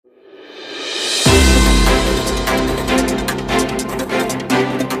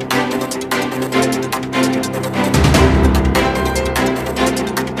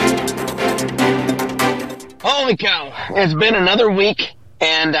it's been another week,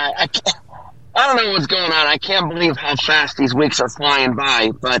 and I don't know what's going on. I can't believe how fast these weeks are flying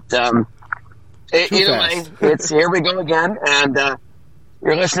by. But either way, it's here we go again, and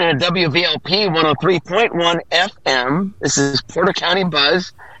you're listening to WVLP 103.1 FM. This is Porter County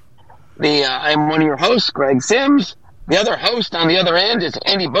Buzz. I'm one of your hosts, Greg Sims. The other host on the other end is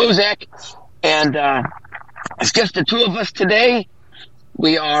Andy Bozak, and it's just the two of us today.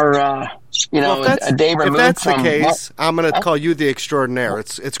 We are, a day removed. If that's from the case, I'm going to call you the extraordinaire.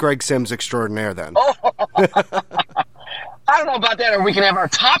 It's Greg Sims extraordinaire then. I don't know about that, or we can have our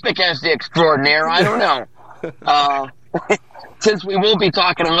topic as the extraordinaire. I don't know. Since we will be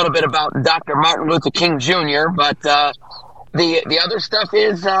talking a little bit about Dr. Martin Luther King Jr., but the other stuff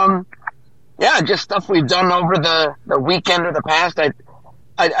is, just stuff we've done over the weekend or the past.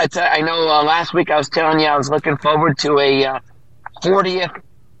 I know last week I was telling you I was looking forward to a 40th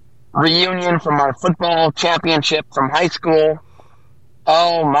reunion from our football championship from high school.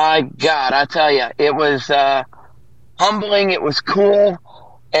 Oh my God, I tell you, it was humbling. It was cool.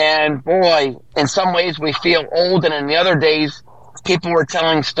 And boy, in some ways we feel old, and in the other days people were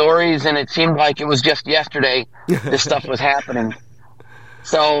telling stories and it seemed like it was just yesterday this stuff was happening.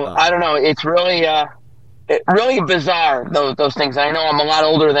 So I don't know. It's really, really bizarre, those things. I know I'm a lot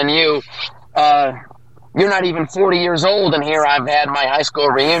older than you. You're not even 40 years old, and here I've had my high school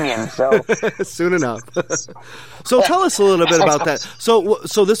reunion. So soon enough. So tell us a little bit about that. So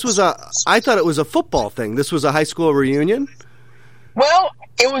this was I thought it was a football thing. This was a high school reunion? Well,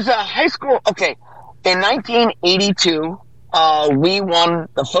 it was a high school. Okay. In 1982, we won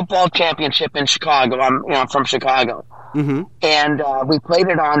the football championship in Chicago. I'm from Chicago. Mm-hmm. And we played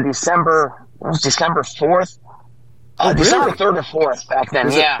it on December 4th. December 3rd or 4th back then.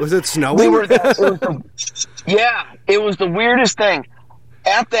 Was it snowing? It was the weirdest thing.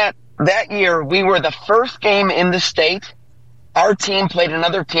 At that year, we were the first game in the state. Our team played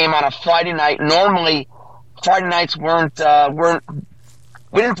another team on a Friday night. Normally, Friday nights weren't.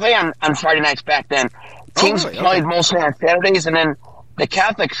 We didn't play on Friday nights back then. Teams played mostly on Saturdays, and then the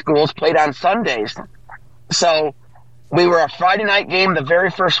Catholic schools played on Sundays. So we were a Friday night game, the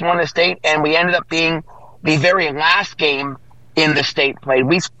very first one in the state, and we ended up being the very last game in the state played.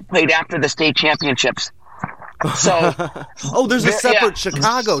 We played after the state championships. So, there's a separate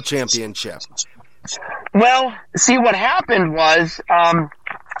Chicago championship. Well, see, what happened was, all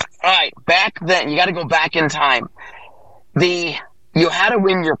right, back then, you got to go back in time. You had to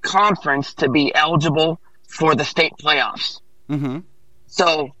win your conference to be eligible for the state playoffs. Mm-hmm.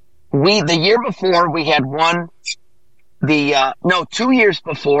 So the year before we had won 2 years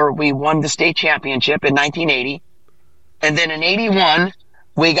before we won the state championship in 1980. And then in 81,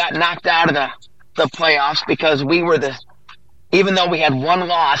 we got knocked out of the playoffs because we were even though we had one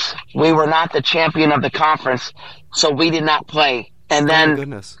loss, we were not the champion of the conference. So we did not play. And then, oh,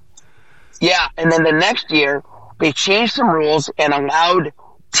 goodness. Yeah. And then the next year they changed some rules and allowed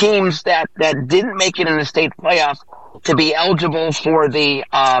teams that didn't make it in the state playoffs to be eligible for the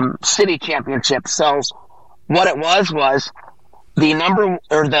city championship. So what it was the number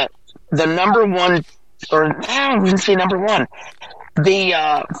one, or I wouldn't say number one,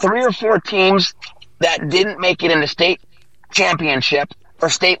 the 3 or 4 teams that didn't make it in the state championship, or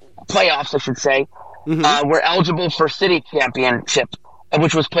state playoffs, I should say, mm-hmm. Mm-hmm. Were eligible for city championship,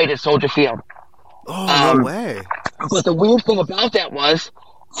 which was played at Soldier Field. Oh, no way. But the weird thing about that was,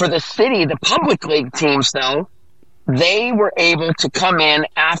 for the city, the public league teams, though, they were able to come in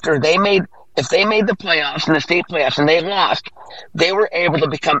after if they made the playoffs and the state playoffs and they lost, they were able to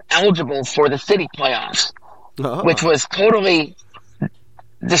become eligible for the city playoffs, which was totally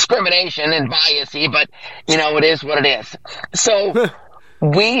discrimination and biasy, but, it is what it is. So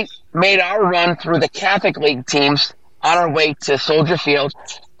we made our run through the Catholic League teams on our way to Soldier Field,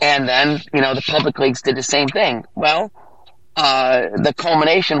 and then, the public leagues did the same thing. Well, the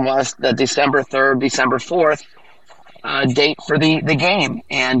culmination was the December 3rd, December 4th date for the game,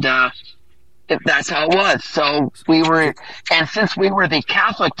 and that's how it was. So and since we were the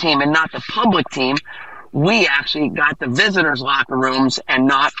Catholic team and not the public team, we actually got the visitors' locker rooms and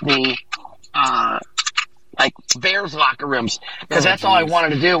not the Bears locker rooms, because that's all I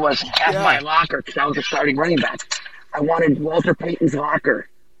wanted to do was have my locker, because I was a starting running back. I wanted Walter Payton's locker.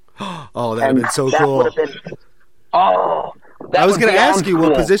 Oh, that would have been so cool. I was going to ask you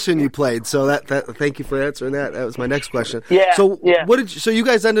what position you played, so that thank you for answering that. That was my next question. Yeah. So so you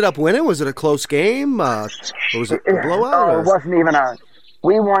guys ended up winning? Was it a close game? Or was it a blowout? It wasn't even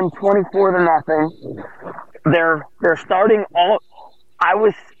we won 24-0. They're starting I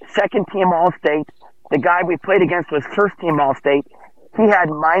was second team All-State. The guy we played against was first team All-State. He had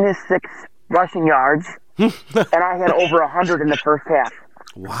 -6 rushing yards. and I had over 100 in the first half.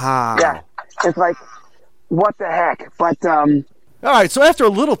 Wow. Yeah, it's like, what the heck? But all right, so after a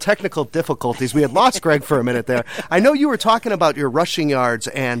little technical difficulties, we had lost Greg for a minute there. I know you were talking about your rushing yards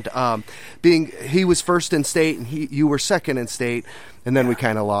and he was first in state and you were second in state, and then we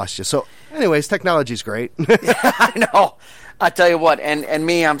kind of lost you. So, anyways, technology's great. I know. I tell you what, and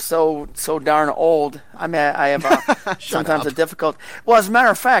me, I'm so darn old. I have sometimes a difficult. Well, as a matter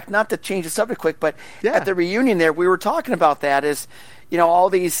of fact, not to change the subject quick, but at the reunion there, we were talking about that. Is all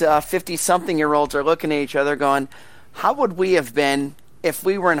these 50-something-year-olds are looking at each other, going, "How would we have been if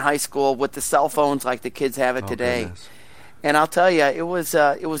we were in high school with the cell phones like the kids have it today?" Goodness. And I'll tell you, it was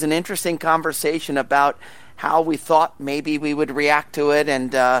an interesting conversation about how we thought maybe we would react to it,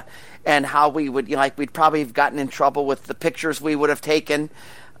 and how we would, we'd probably have gotten in trouble with the pictures we would have taken,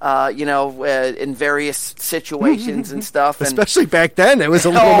 in various situations and stuff. Especially back then, it was a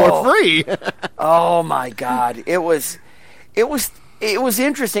little more free. Oh my God, it was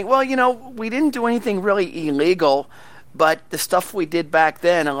interesting. Well, we didn't do anything really illegal, but the stuff we did back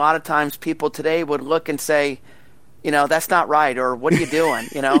then, a lot of times people today would look and say, that's not right, or what are you doing?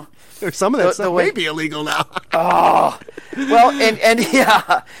 Or some of that stuff may be illegal now. Oh, well,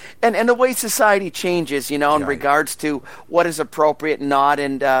 and the way society changes, in regards to what is appropriate and not,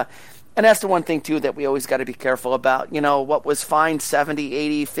 and that's the one thing too that we always got to be careful about. What was fine 70,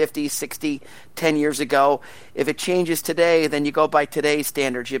 80, 50, 60, 10 years ago, if it changes today, then you go by today's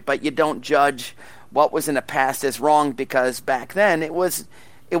standards, but you don't judge what was in the past as wrong, because back then it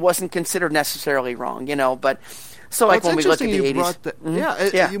wasn't considered necessarily wrong, but. So when we look at the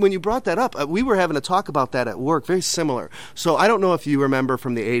 80s. When you brought that up, we were having a talk about that at work, very similar. So I don't know if you remember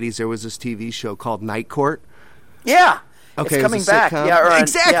from the 80s, there was this TV show called Night Court. Yeah. Okay, it's coming back. Yeah,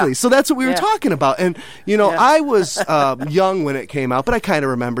 exactly. Yeah. So that's what we were talking about. And, I was young when it came out, but I kind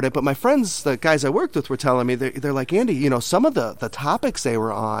of remembered it. But my friends, the guys I worked with, were telling me, they're like, Andy, some of the topics they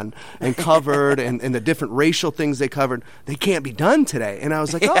were on and covered and the different racial things they covered, they can't be done today. And I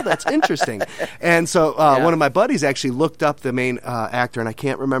was like, oh, that's interesting. And so one of my buddies actually looked up the main actor, and I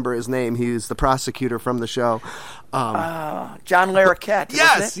can't remember his name. He was the prosecutor from the show. John Larroquette.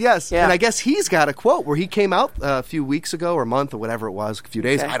 Yes. Yeah. And I guess he's got a quote where he came out a few weeks ago or a month or whatever it was, a few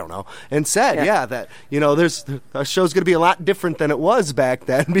days, I don't know, and said, that, there's a show's going to be a lot different than it was back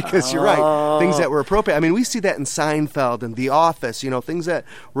then, because you're right, things that were appropriate. I mean, we see that in Seinfeld and The Office, things that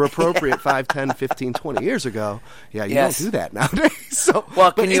were appropriate 5, 10, 15, 20 years ago. Yeah, you don't do that nowadays. So,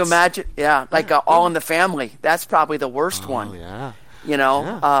 well, can you imagine? Yeah, like All in the Family. That's probably the worst one. Yeah.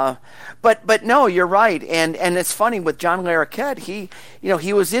 But no, you're right, and it's funny with John Larroquette. He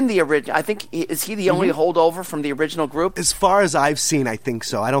was in the original. I think is he the only holdover from the original group? As far as I've seen, I think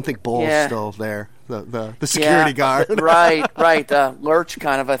so. I don't think Bull's still there, the security guard. right, lurch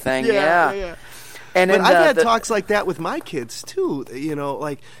kind of a thing. Yeah. But I've had talks like that with my kids too.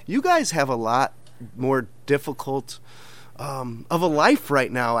 Like you guys have a lot more difficult of a life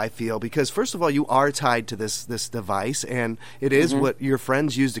right now, I feel, because first of all, you are tied to this device, and it is what your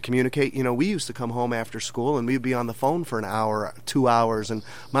friends use to communicate. We used to come home after school and we'd be on the phone for an hour, 2 hours, and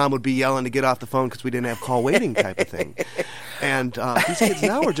Mom would be yelling to get off the phone because we didn't have call waiting type of thing. And these kids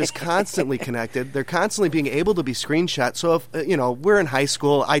now are just constantly connected. They're constantly being able to be screenshot. So if we're in high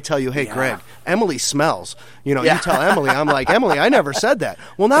school, I tell you, hey, Greg, Emily smells. You tell Emily, I'm like, Emily, I never said that.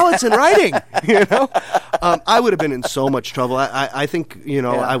 Well, now it's in writing. I would have been in so much trouble. I think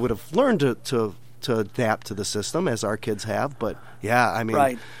I would have learned to adapt to the system as our kids have. But I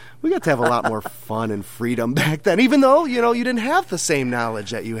mean, we got to have a lot more fun and freedom back then. Even though you didn't have the same knowledge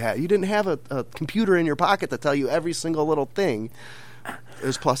that you had. You didn't have a computer in your pocket to tell you every single little thing.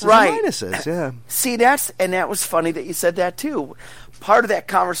 There's pluses and minuses. Yeah. See, that was funny that you said that too. Part of that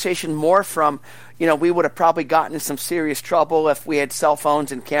conversation more from. We would have probably gotten in some serious trouble if we had cell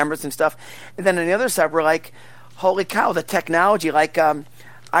phones and cameras and stuff. And then on the other side, we're like, holy cow, the technology. Like,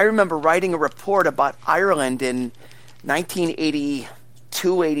 I remember writing a report about Ireland in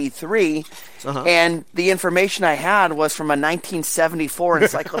 1982, 83, and the information I had was from a 1974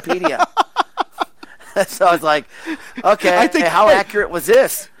 encyclopedia. So I was like, okay, how accurate was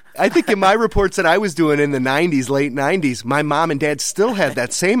this? I think in my reports that I was doing in the 90s, late 90s, my mom and dad still had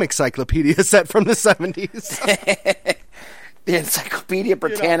that same encyclopedia set from the 70s. The Encyclopedia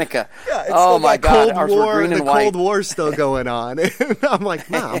Britannica. It's oh my God, Cold War, green and the white. Cold War's still going on. And I'm like,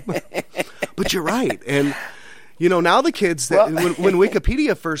 Mom, but you're right. And now the kids that when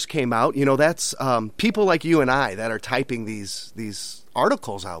Wikipedia first came out, that's people like you and I that are typing these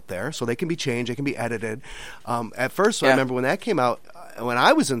articles out there, so they can be changed, they can be edited. At first, I remember when that came out. when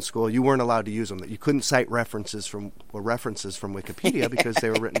I was in school, you weren't allowed to use them. That you couldn't cite references from Wikipedia because they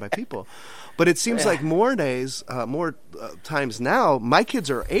were written by people. But it seems like more times now, my kids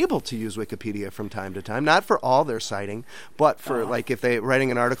are able to use Wikipedia from time to time, not for all their citing, but for like if they're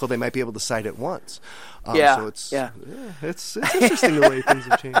writing an article, they might be able to cite it once. So it's interesting the way things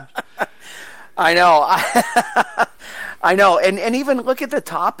have changed. I know. I know. And even look at the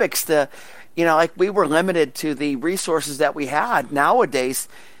topics. Like we were limited to the resources that we had. Nowadays,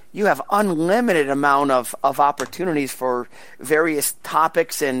 you have unlimited amount of opportunities for various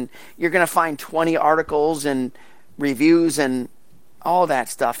topics, and you're going to find 20 articles and reviews and all that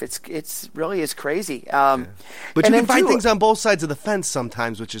stuff. It's really is crazy. But you can find things on both sides of the fence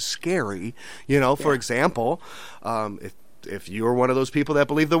sometimes, which is scary. For example, if you're one of those people that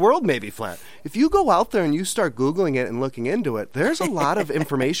believe the world may be flat, if you go out there and you start Googling it and looking into it, there's a lot of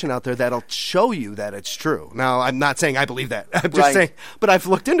information out there that'll show you that it's true. Now, I'm not saying I believe that. I'm just saying, but I've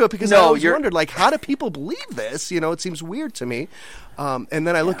looked into it because I always wondered, like, how do people believe this? It seems weird to me. And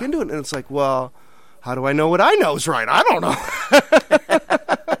then I look into it and it's like, well, how do I know what I know is right? I don't know.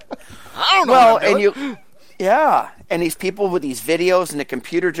 I don't know. Well, and these people with these videos and the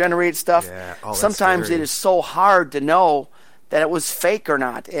computer-generated stuff, sometimes it is so hard to know that it was fake or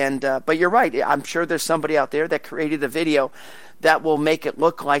not. And but you're right. I'm sure there's somebody out there that created a video that will make it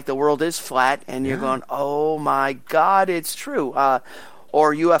look like the world is flat, and you're going, oh, my God, it's true.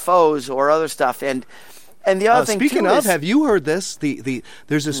 Or UFOs or other stuff. And the other thing, speaking of, have you heard this?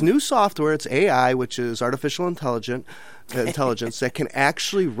 There's this new software. It's AI, which is artificial intelligence that can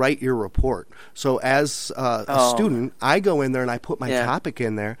actually write your report. So as a student, I go in there and I put my topic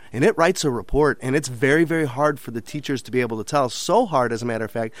in there, and it writes a report. And it's very, very hard for the teachers to be able to tell. So hard, as a matter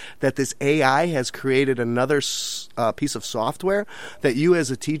of fact, that this AI has created another piece of software that you,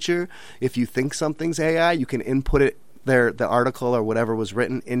 as a teacher, if you think something's AI, you can input it. The article or whatever was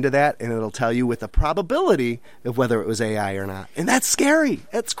written into that, and it'll tell you with a probability of whether it was AI or not. And that's scary.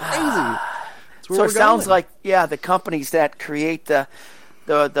 That's crazy. So it sounds like, the companies that create the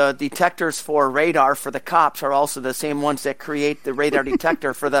detectors for radar for the cops are also the same ones that create the radar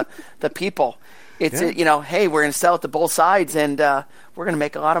detector for the people. It's, hey, we're going to sell it to both sides, and we're going to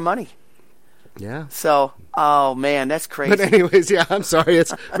make a lot of money. Yeah. So, oh man, that's crazy. But anyways, I'm sorry.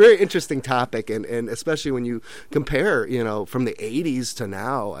 It's a very interesting topic, and especially when you compare, from the 80s to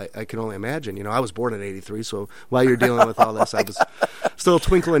now, I can only imagine. I was born in 83, so while you're dealing with all this, I was still a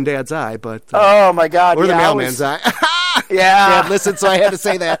twinkle in Dad's eye, but... oh my God. Or the mailman's eye. Yeah. Dad, listen, so I had to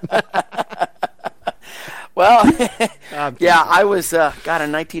say that. Well, I was, in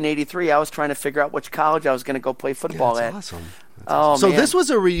 1983, I was trying to figure out which college I was going to go play football at. That's awesome. So man. This was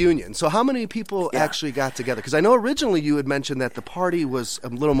a reunion. So how many people actually got together? Because I know originally you had mentioned that the party was a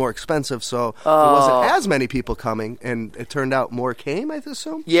little more expensive, so there wasn't as many people coming, and it turned out more came, I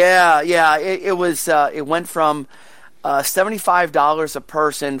assume? Yeah. It was. It went from $75 a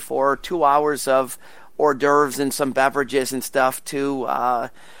person for 2 hours of hors d'oeuvres and some beverages and stuff to a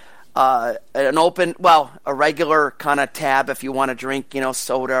regular kind of tab if you want to drink,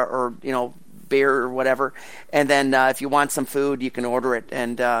 soda or, beer or whatever, and then if you want some food, you can order it,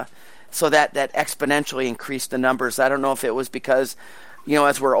 and so that exponentially increased the numbers. I don't know if it was because,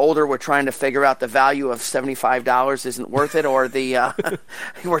 as we're older, we're trying to figure out the value of $75 isn't worth it, or the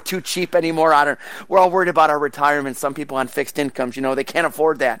we're too cheap anymore. We're all worried about our retirement. Some people on fixed incomes, they can't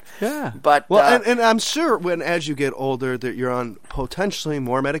afford that. Yeah. But and I'm sure as you get older that you're on potentially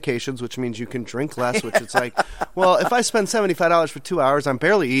more medications, which means you can drink less. Which it's like, well, if I spend $75 for 2 hours, I'm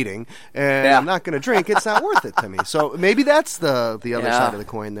barely eating, and I'm not going to drink. It's not worth it to me. So maybe that's the other side of the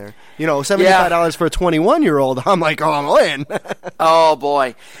coin there. $75 for a 21-year-old. I'm like, I'm all in. Oh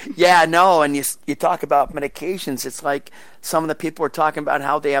boy, yeah, no, and you talk about medications. It's like some of the people were talking about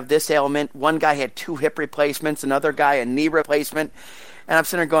how they have this ailment. One guy had 2 hip replacements, another guy a knee replacement, and I'm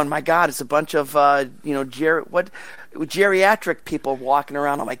sitting there going, "My God, it's a bunch of geriatric people walking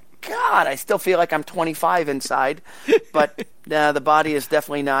around." I'm like, God, I still feel like I'm 25 inside, but the body is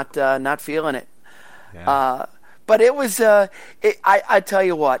definitely not feeling it. Yeah. But it was, I tell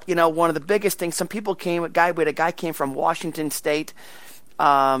you what, one of the biggest things. Some people came. A guy came from Washington State.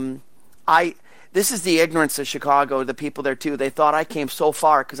 This is the ignorance of Chicago. The people there too. They thought I came so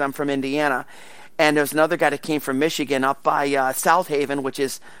far because I'm from Indiana, and there's another guy that came from Michigan up by South Haven, which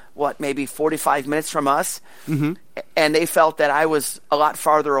is maybe 45 minutes from us. Mm-hmm. And they felt that I was a lot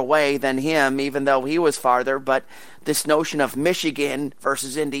farther away than him, even though he was farther. But this notion of Michigan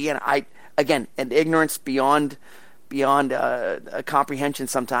versus Indiana, an ignorance beyond comprehension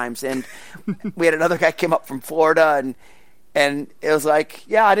sometimes. And we had another guy came up from Florida, and it was like,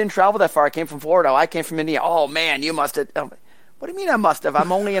 I didn't travel that far. I came from Florida. I came from India. Oh man, you must have. What do you mean I must have?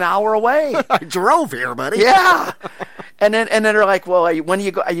 I'm only an hour away. I drove here, buddy. Yeah. And then they're like, well, when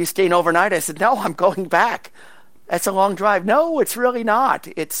are you staying overnight? I said, no, I'm going back. That's a long drive. No, it's really not.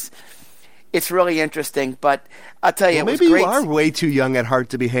 It's really interesting. But I'll tell you, it was maybe great. You are way too young at heart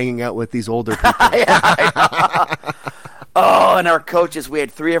to be hanging out with these older people. Oh, and our coaches, we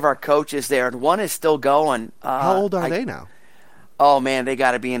had 3 of our coaches there, and one is still going. How old are they now? Oh, man, they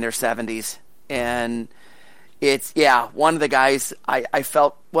got to be in their 70s. And one of the guys, I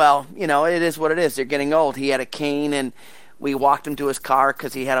felt, well, it is what it is. They're getting old. He had a cane, and we walked him to his car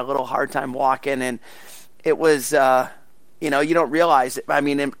because he had a little hard time walking. And it was, you don't realize it. I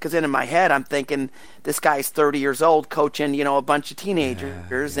mean, because in my head, I'm thinking this guy's 30 years old coaching, a bunch of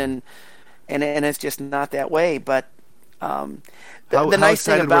teenagers, and it's just not that way. But the nice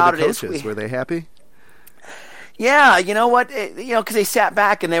thing about it is, were they happy? Yeah, you know what? Because they sat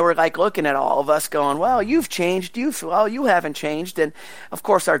back and they were like looking at all of us, going, "Well, you've changed. You haven't changed." And of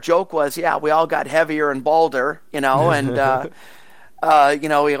course, our joke was, "Yeah, we all got heavier and balder, and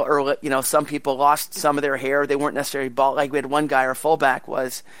some people lost some of their hair. They weren't necessarily bald. Like we had one guy, our fullback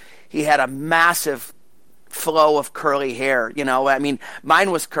he had a massive flow of curly hair. I mean, mine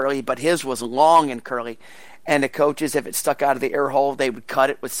was curly, but his was long and curly. And the coaches, if it stuck out of the air hole, they would cut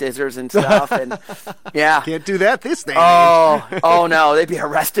it with scissors and stuff. And yeah, can't do that this day. Oh no, they'd be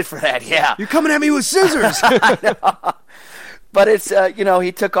arrested for that. Yeah, you're coming at me with scissors. I know. But it's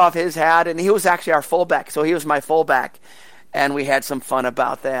he took off his hat, and he was actually our fullback, so he was my fullback, and we had some fun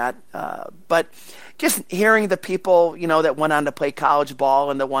about that. But just hearing the people, that went on to play college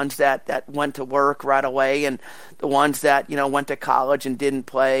ball, and the ones that went to work right away, and the ones that, went to college and didn't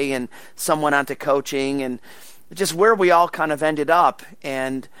play, and some went on to coaching, and just where we all kind of ended up.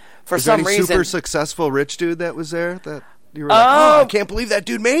 And for some reason, super successful rich dude that was there that you were like, I can't believe that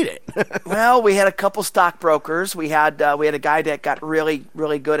dude made it. Well, we had a couple stockbrokers. We had a guy that got really,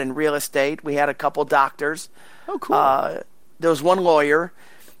 really good in real estate. We had a couple doctors. Oh, cool. There was one lawyer.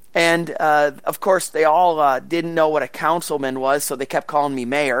 And, of course, they all didn't know what a councilman was, so they kept calling me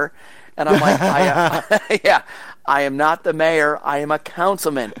mayor. And I'm like, I am not the mayor. I am a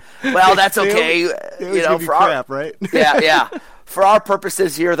councilman. Well, that's okay. For crap, right? Yeah. For our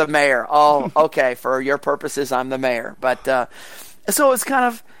purposes, you're the mayor. Oh, okay. For your purposes, I'm the mayor. But so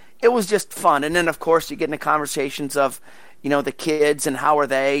it was just fun. And then, of course, you get into conversations of, the kids and how are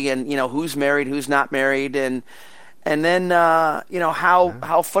they, and, who's married, who's not married, and then,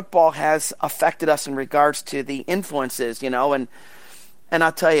 how football has affected us in regards to the influences, and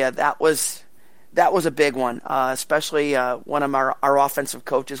I'll tell you, that was a big one, especially one of our offensive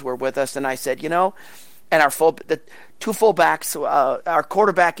coaches were with us, and I said, and the 2 fullbacks, our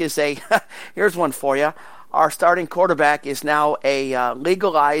quarterback is here's one for you. Our starting quarterback is now a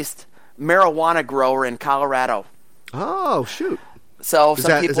legalized marijuana grower in Colorado. Oh, shoot. So is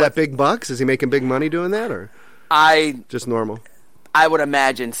that big bucks? Is he making big money doing that, or? Just normal. I would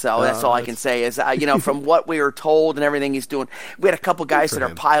imagine so. That's all I can say is, from what we were told and everything he's doing. We had a couple guys that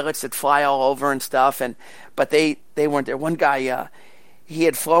are pilots that fly all over and stuff, but they weren't there. One guy, he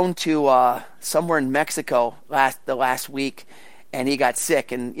had flown to somewhere in Mexico the last week, and he got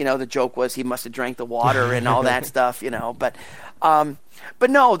sick. And the joke was he must have drank the water and all that stuff. But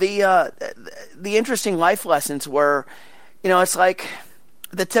no, the interesting life lessons were, it's like.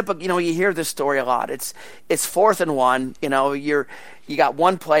 The typical, you hear this story a lot. It's 4th and 1. You got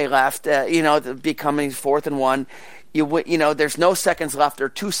one play left. Becoming 4th and 1. There's no seconds left or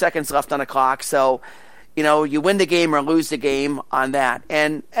 2 seconds left on the clock. So, you win the game or lose the game on that.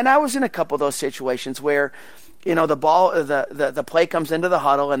 And I was in a couple of those situations where, the ball, the play comes into the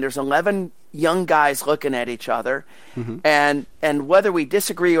huddle and there's 11 young guys looking at each other, and whether we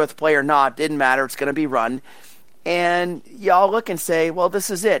disagree with the play or not didn't matter. It's going to be run. And y'all look and say, well, this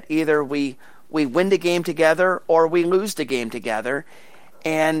is it. Either we win the game together or we lose the game together.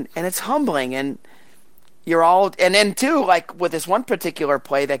 And it's humbling. And you're all – and then, too, like with this one particular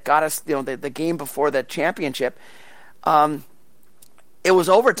play that got us, the game before the championship, it was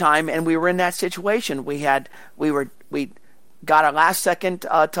overtime, and we were in that situation. We got a last-second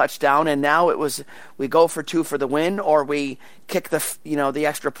touchdown, and now it was we go for 2 for the win, or we kick the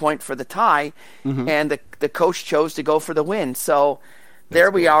extra point for the tie, and the coach chose to go for the win. So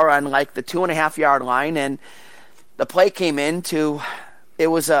there we are on like the 2.5-yard line, and the play came in it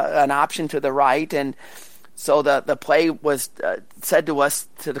was an option to the right, and so the play was said to us,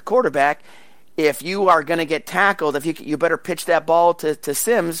 to the quarterback, if you are going to get tackled, if you better pitch that ball to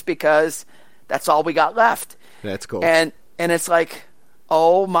Sims because that's all we got left. That's cool. And it's like,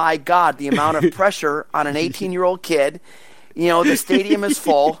 oh, my God, the amount of pressure on an 18-year-old kid. The stadium is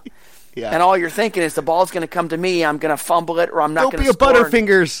full. Yeah. And all you're thinking is the ball's going to come to me. I'm going to fumble it, or I'm not going to score. Don't be a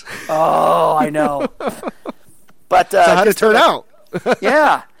Butterfingers. Oh, I know. But so how'd it turn out?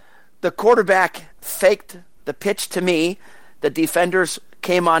 Yeah. The quarterback faked the pitch to me. The defenders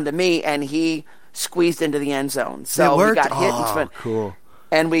came on to me, and he squeezed into the end zone. So we got hit. Cool.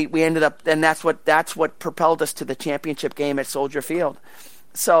 And we ended up, and that's what propelled us to the championship game at Soldier Field.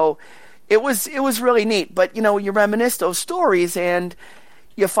 So it was really neat. But, you reminisce those stories, and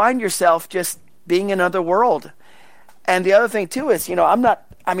you find yourself just being in another world. And the other thing, too, is,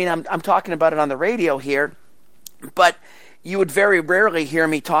 I'm talking about it on the radio here, but you would very rarely hear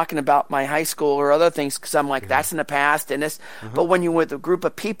me talking about my high school or other things because I'm like, that's in the past. And this, But when you're with a group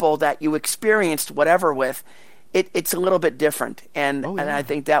of people that you experienced whatever with, it's a little bit different. And I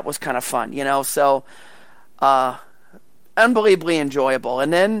think that was kind of fun, So unbelievably enjoyable.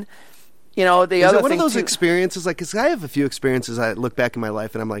 And then, the other thing, one of those experiences, like, because I have a few experiences I look back in my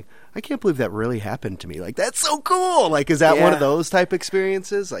life and I'm like, I can't believe that really happened to me. Like, that's so cool. Like, is that one of those type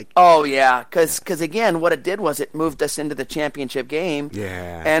experiences? Like, oh yeah, because again, what it did was it moved us into the championship game.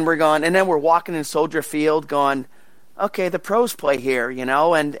 Yeah, and we're going, and then we're walking in Soldier Field, going, okay, the pros play here,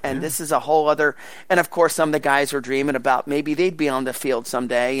 and this is a whole other. And of course, some of the guys were dreaming about maybe they'd be on the field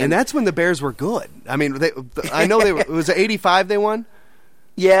someday. And that's when the Bears were good. I mean, I know it was '85 they won.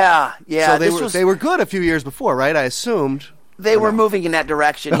 Yeah. So they were good a few years before, right? I assumed they were moving in that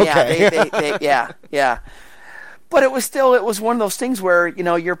direction. Okay. Yeah. But it was one of those things where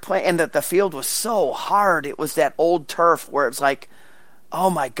you're playing, and that the field was so hard. It was that old turf where it's like, oh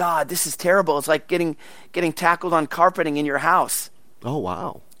my God, this is terrible. It's like getting tackled on carpeting in your house. Oh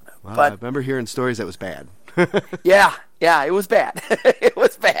wow. But I remember hearing stories that was bad. Yeah, it was bad. It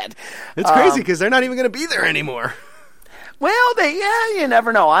was bad. It's crazy because they're not even going to be there anymore. Well, you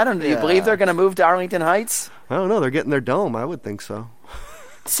never know. I don't know. Do you believe they're going to move to Arlington Heights? I don't know. They're getting their dome. I would think so.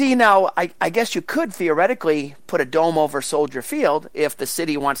 See, now, I guess you could theoretically put a dome over Soldier Field if the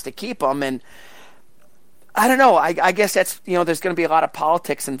city wants to keep them. And I don't know. I guess that's, there's going to be a lot of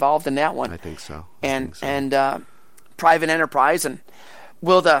politics involved in that one. I think so. And private enterprise. And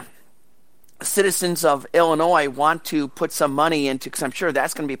will the citizens of Illinois want to put some money into, because I'm sure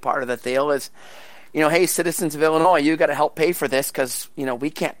that's going to be part of the deal, is, hey, citizens of Illinois, you got to help pay for this because, we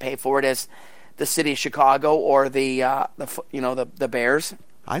can't pay for it as the city of Chicago or the Bears.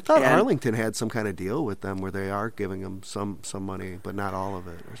 I thought Arlington had some kind of deal with them where they are giving them some money, but not all of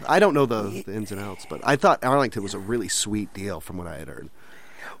it. I don't know the ins and outs, but I thought Arlington was a really sweet deal from what I had heard.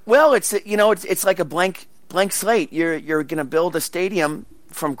 Well, it's like a blank slate. You're going to build a stadium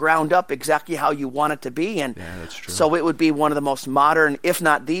from ground up exactly how you want it to be, and that's true. So it would be one of the most modern, if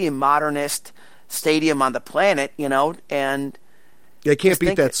not the modernest stadium on the planet, and they can't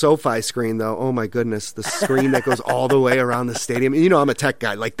beat that SoFi screen, though. Oh, my goodness. The screen that goes all the way around the stadium. I'm a tech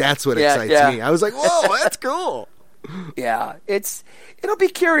guy. Like, that's what excites me. I was like, whoa, that's cool. Yeah, it'll be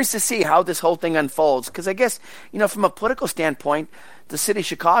curious to see how this whole thing unfolds. Because I guess, from a political standpoint, the city of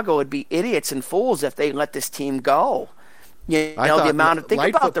Chicago would be idiots and fools if they let this team go. The amount of,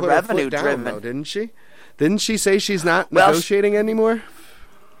 think about the revenue driven. Though, didn't she? Didn't she say she's not negotiating anymore?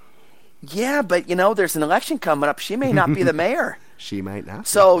 Yeah, but, there's an election coming up. She may not be the mayor. She might not.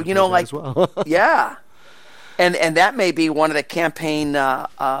 So, as well. Yeah. And that may be one of the campaign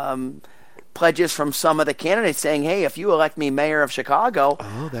pledges from some of the candidates saying, hey, if you elect me mayor of Chicago,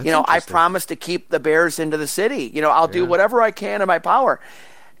 I promise to keep the Bears into the city. I'll do whatever I can in my power.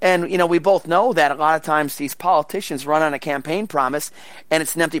 And, we both know that a lot of times these politicians run on a campaign promise, and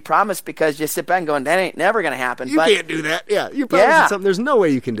it's an empty promise because you sit back and going, that ain't never going to happen. You can't do that. Yeah, you're promising something there's no way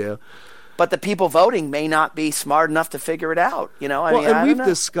you can do. But the people voting may not be smart enough to figure it out. We've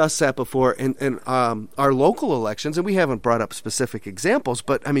discussed that before in our local elections, and we haven't brought up specific examples,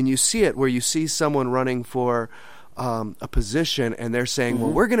 but, you see it where you see someone running for a position and they're saying,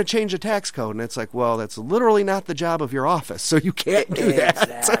 well, we're going to change the tax code. And it's like, well, that's literally not the job of your office. So you can't do that.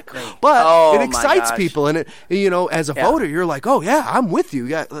 Exactly. But it excites people. And, as a voter, you're like, oh, yeah, I'm with you.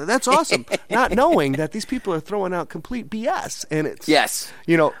 Yeah, that's awesome. Not knowing that these people are throwing out complete BS. And it's, us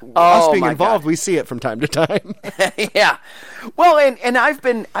being involved, we see it from time to time. Yeah. Well, and I've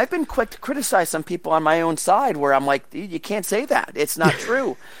been quick to criticize some people on my own side where I'm like, you can't say that. It's not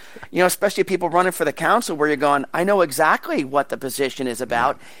true. Especially people running for the council where you're going, I know exactly what the position is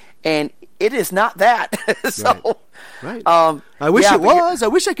about, and it is not that. So, right. I wish it was. I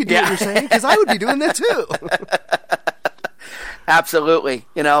wish I could do what you're saying, because I would be doing that too. Absolutely.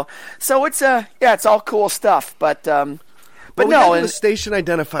 So it's it's all cool stuff. But But we got the station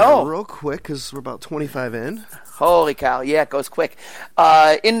identifier real quick because we're about 25 in. Holy cow! Yeah, it goes quick.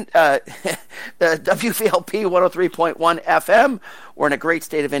 In the WVLP 103.1 FM, we're in a great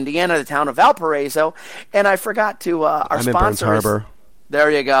state of Indiana, the town of Valparaiso, and I forgot to our I'm sponsor. In Burns Harbor. There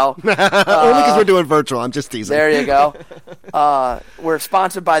you go. Only because we're doing virtual. I'm just teasing. There you go. We're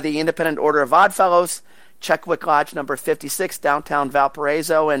sponsored by the Independent Order of Oddfellows, Checkwick Lodge number 56, downtown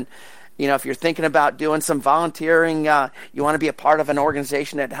Valparaiso, and if you're thinking about doing some volunteering, you want to be a part of an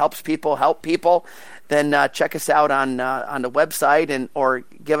organization that helps people help people, then check us out on the website or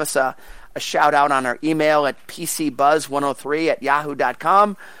give us a shout out on our email at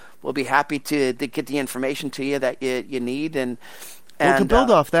pcbuzz103@yahoo.com. We'll be happy to get the information to you that you need. And to build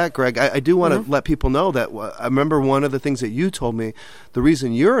off that, Greg, I do want to let people know that I remember one of the things that you told me, the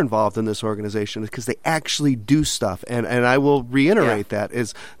reason you're involved in this organization is because they actually do stuff. And I will reiterate that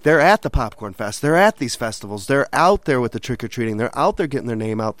is they're at the Popcorn Fest. They're at these festivals. They're out there with the trick-or-treating. They're out there getting their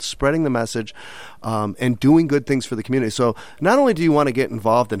name out, spreading the message, and doing good things for the community. So not only do you want to get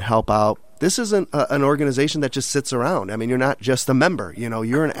involved and help out, this isn't an organization that just sits around. I mean, you're not just a member.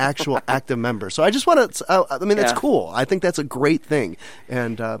 You're an actual active member. So I just want to, that's cool. I think that's a great thing.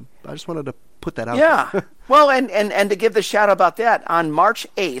 And I just wanted to put that out there. Well, and to give the shout out about that, on March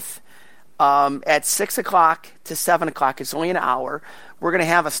 8th at 6 o'clock to 7 o'clock, it's only an hour, we're going to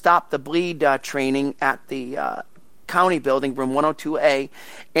have a Stop the Bleed training at the County Building, room 102A,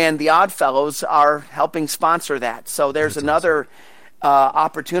 and the Oddfellows are helping sponsor that. So there's another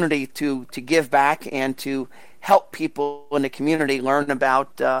opportunity to give back and to help people in the community learn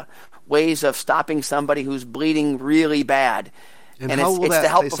about ways of stopping somebody who's bleeding really bad. And it's to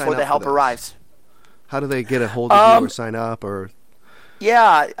help before the help arrives. How do they get a hold of you or sign up? Or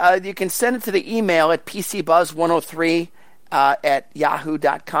you can send it to the email at pcbuzz103 at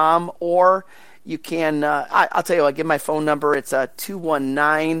yahoo.com, or you can, I'll tell you, I'll give my phone number. It's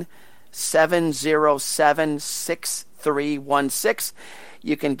 219-707-6316.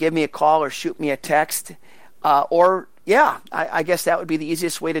 You can give me a call or shoot me a text. I guess that would be the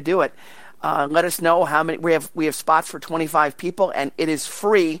easiest way to do it. Let us know how many we have spots for 25 people, and it is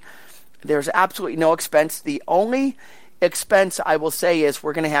free. There's absolutely no expense. The only expense I will say is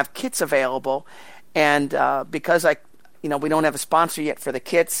we're going to have kits available, and because we don't have a sponsor yet for the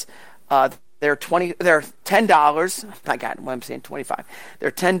kits, they're $10. I got what I'm saying, 25. They're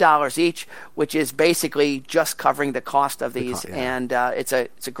 $10 each, which is basically just covering the cost of these, and it's a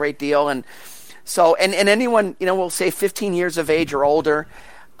great deal. And so, and anyone we'll say 15 years of age or older.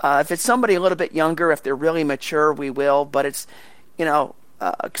 If it's somebody a little bit younger, if they're really mature, we will. But it's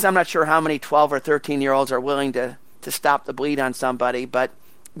because I'm not sure how many 12 or 13-year-olds are willing to stop the bleed on somebody, but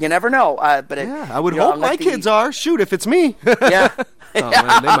you never know. I would hope my kids are. Shoot, if it's me. Yeah.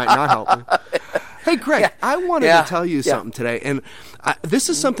 Man, they might not help me. Hey, Greg, I wanted to tell you something today, and this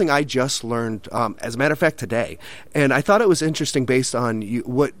is something I just learned, as a matter of fact, today, and I thought it was interesting based on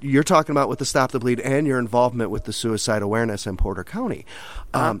what you're talking about with the Stop the Bleed and your involvement with the suicide awareness in Porter County.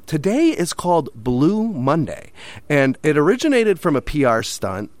 Today is called Blue Monday, and it originated from a PR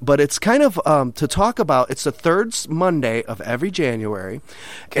stunt, but it's kind of to talk about, it's the third Monday of every January,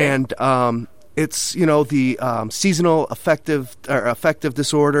 and it's the seasonal affective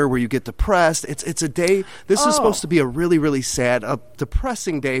disorder where you get depressed. It's a day. This is supposed to be a really, really sad,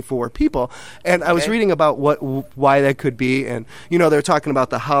 depressing day for people. And I was reading about why that could be, and they're talking about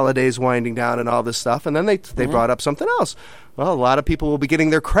the holidays winding down and all this stuff. And then they brought up something else. Well, a lot of people will be getting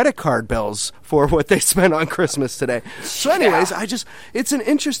their credit card bills for what they spent on Christmas today. So anyways, it's an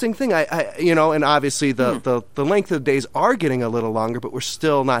interesting thing. And obviously the length of the days are getting a little longer, but we're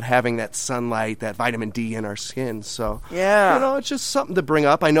still not having that sunlight, that vitamin D in our skin. So, it's just something to bring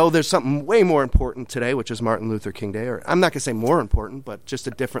up. I know there's something way more important today, which is Martin Luther King Day. Or I'm not going to say more important, but just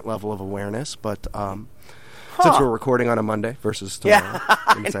a different level of awareness. But since we're recording on a Monday versus tomorrow,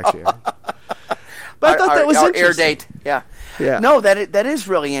 it's actually but I thought that was interesting. Air date, yeah. No, that is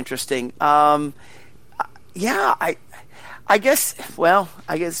really interesting. I guess. Well,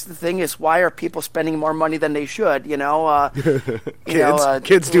 I guess the thing is, why are people spending more money than they should? Kids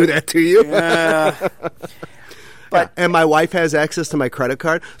do that to you. But and my wife has access to my credit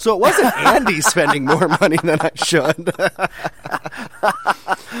card, so it wasn't Andy spending more money than I should.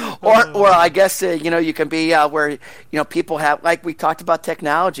 or I guess you can be where people have, like we talked about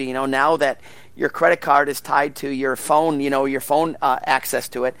technology. Now that your credit card is tied to your phone, your phone access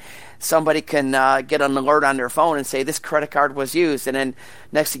to it. Somebody can get an alert on their phone and say this credit card was used, and then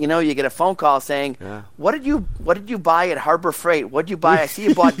next thing you know, you get a phone call saying, "What did you buy at Harbor Freight? What did you buy? I see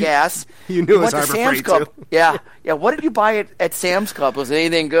you bought gas. You knew it was Harbor Freight Club. too. Yeah. What did you buy at Sam's Club? Was it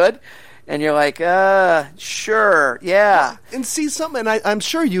anything good?" And you're like, sure, yeah. And see something, I'm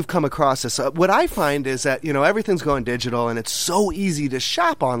sure you've come across this. What I find is that, everything's going digital and it's so easy to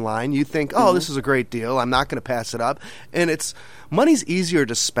shop online. You think, this is a great deal. I'm not going to pass it up. And money's easier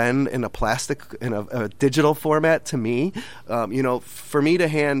to spend in a digital format to me. For me to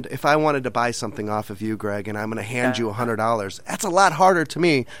if I wanted to buy something off of you, Greg, and I'm going to hand you $100, that's a lot harder to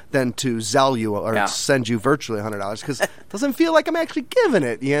me than to Zelle you or send you virtually $100 because it doesn't feel like I'm actually giving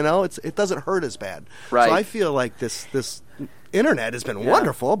it, It doesn't hurt as bad. Right. So I feel like this internet has been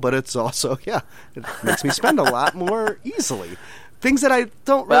wonderful, but it's also, it makes me spend a lot more easily. Things that I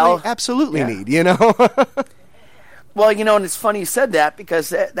don't really absolutely need, Well, and it's funny you said that because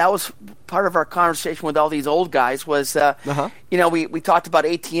that was part of our conversation with all these old guys was, we talked about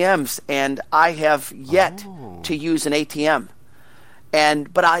ATMs, and I have yet to use an ATM.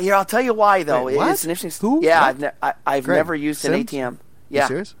 But I'll tell you why, though. Wait, what? It's an interesting. Who? Yeah, I've Greg, never used an ATM. Yeah. You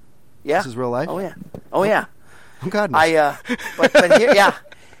serious? Yeah. This is real life? Oh, yeah. Oh, yeah. Oh, God. But here, yeah.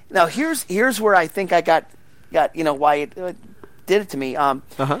 Now, here's where I think I got why it did it to me.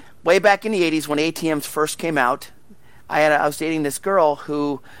 Way back in the 80s when ATMs first came out, I was dating this girl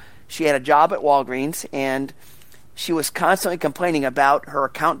who she had a job at Walgreens, and she was constantly complaining about her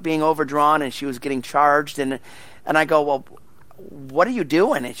account being overdrawn, and she was getting charged. And I go, well, what are you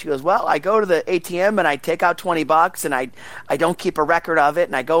doing? And she goes, well, I go to the ATM and I take out $20, and I don't keep a record of it,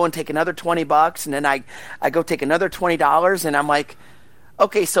 and I go and take another $20, and then I go take another $20, and I'm like,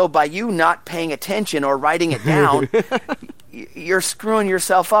 okay, so by you not paying attention or writing it down, you're screwing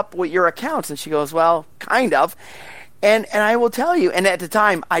yourself up with your accounts. And she goes, well, kind of. And I will tell you, and at the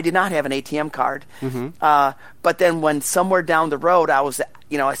time, I did not have an ATM card. But then when somewhere down the road, I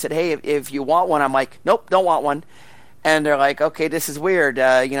said, hey, if you want one, I'm like, nope, don't want one. And they're like, okay, this is weird.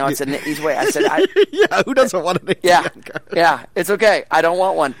 It's an easy way. I said, yeah, who doesn't want an ATM card? Yeah, it's okay. I don't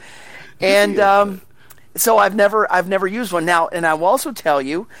want one. And so I've never used one. Now, and I will also tell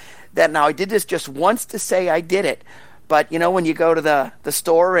you that now I did this just once to say I did it. But, when you go to the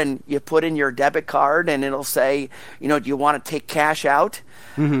store and you put in your debit card and it'll say, do you want to take cash out?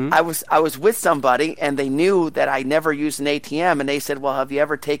 I was with somebody and they knew that I never used an ATM, and they said, well, have you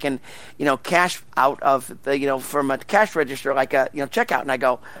ever taken, cash out of the, from a cash register, like a, checkout? And I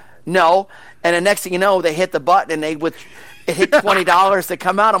go, no. And the next thing you know, they hit the button and it hit $20 to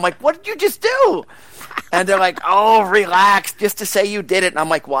come out. I'm like, what did you just do? And they're like, oh, relax, just to say you did it. And I'm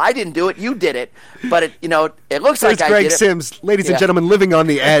like, well, I didn't do it. You did it. But, it looks like I Greg did it. Sims, ladies and gentlemen, living on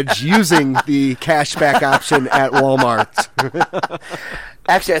the edge, using the cashback option at Walmart.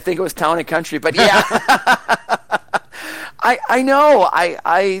 Actually, I think it was Town and Country. But, yeah. I know.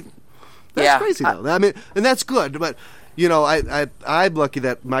 That's crazy, though. I mean, and that's good. But, I'm lucky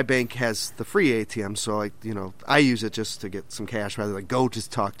that my bank has the free ATM. So, I use it just to get some cash rather than go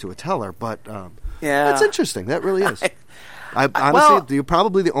just talk to a teller. But, that's interesting. That really is. Honestly, you're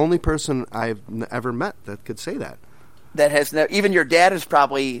probably the only person I've ever met that could say that. That has even your dad has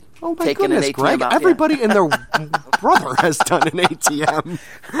probably taken an ATM Greg, out. Everybody and their brother has done an ATM.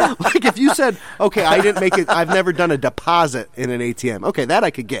 Like if you said, okay, I didn't make it, I've never done a deposit in an ATM. Okay, that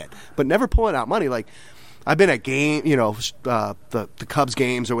I could get, but never pulling out money. Like I've been at the Cubs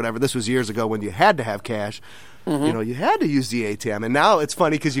games or whatever. This was years ago when you had to have cash. You had to use the ATM. And now it's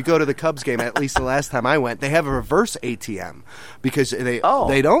funny because you go to the Cubs game, at least the last time I went, they have a reverse ATM because they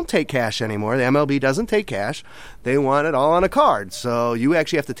don't take cash anymore. The MLB doesn't take cash. They want it all on a card. So you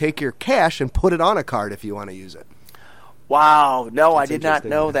actually have to take your cash and put it on a card if you want to use it. Wow. No, I did not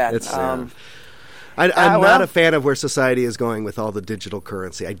know that. I'm not a fan of where society is going with all the digital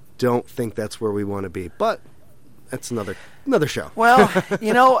currency. I don't think that's where we want to be. But that's another show. Well,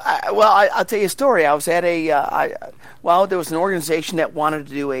 I'll tell you a story. I was at there was an organization that wanted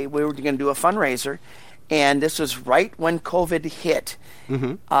to we were going to do a fundraiser, and this was right when COVID hit.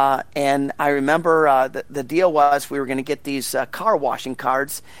 And I remember the deal was we were going to get these car washing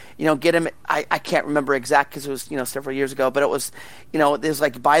cards, get them. I can't remember exact because it was, several years ago, but it was, there's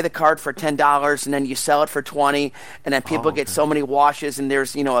like buy the card for $10 and then you sell it for $20, and then people get so many washes and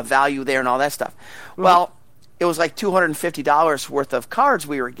there's, a value there and all that stuff. Well, it was like $250 worth of cards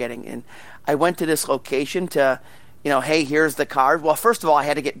we were getting. And I went to this location to, hey, here's the card. Well, first of all, I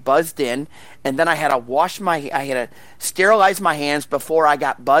had to get buzzed in, and then I had to sterilize my hands before I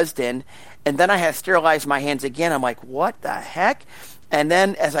got buzzed in, and then I had to sterilize my hands again. I'm like, what the heck? And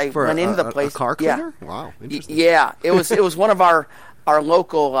then as I went into the place, a car cleaner? Wow, interesting. Yeah, it was one of our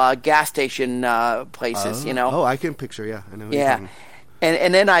local gas station places. Oh, I can picture. Yeah, I know. Yeah.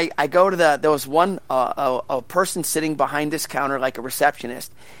 And then I go to there was one a person sitting behind this counter like a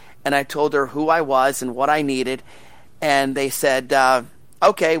receptionist, and I told her who I was and what I needed, and they said,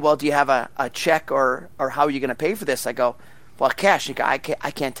 okay, well, do you have a check or how are you going to pay for this? I go, well, cash. You go, I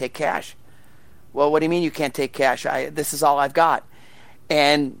can't take cash. Well, what do you mean you can't take cash? This is all I've got.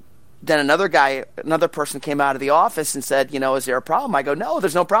 And then another person came out of the office and said, is there a problem? I go, no,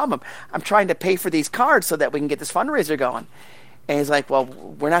 there's no problem. I'm trying to pay for these cards so that we can get this fundraiser going. And he's like, well,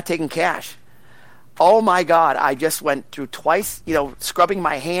 we're not taking cash. Oh my God, I just went through twice, scrubbing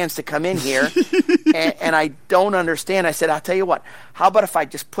my hands to come in here, and I don't understand. I said, I'll tell you what, how about if I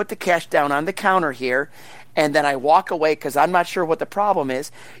just put the cash down on the counter here, and then I walk away because I'm not sure what the problem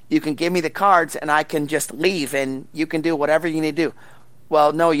is. You can give me the cards, and I can just leave, and you can do whatever you need to do.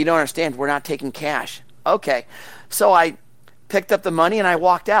 Well, no, you don't understand. We're not taking cash. Okay. So I picked up the money, and I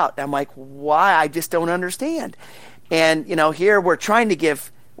walked out. I'm like, why? I just don't understand. And, here we're trying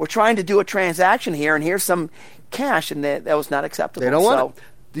to do a transaction here, and here's some cash, and that was not acceptable. They don't want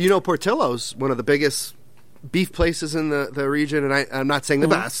it. Portillo's one of the biggest beef places in the region, and I'm not saying the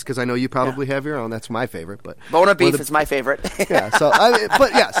best, because I know you probably have your own. That's my favorite. But Bona Beef is my favorite. Yeah,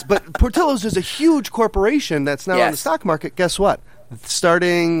 but Portillo's is a huge corporation that's now on the stock market. Guess what?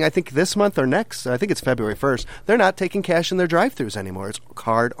 Starting, I think, this month or next, I think it's February 1st, they're not taking cash in their drive-thrus anymore. It's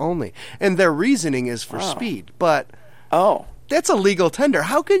card only. And their reasoning is for speed. But that's a legal tender.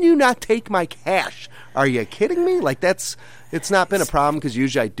 How can you not take my cash? Are you kidding me? It's not been a problem because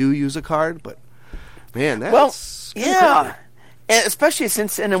usually I do use a card, but man, that's yeah. And especially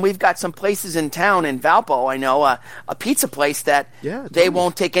and then we've got some places in town in Valpo, I know, a pizza place that they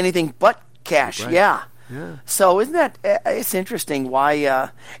won't take anything but cash. Right. Yeah. So isn't that it's interesting why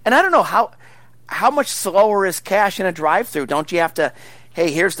and I don't know how much slower is cash in a drive-thru? Don't you have to,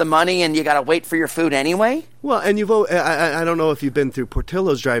 hey, here's the money and you got to wait for your food anyway? Well, and I don't know if you've been through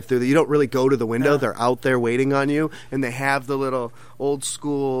Portillo's drive-thru, that you don't really go to the window. They're out there waiting on you, and they have the little old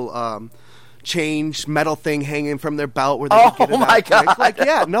school change metal thing hanging from their belt where they can get it out. Oh my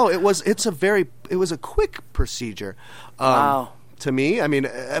God. It was a quick procedure. Wow. To me, I mean,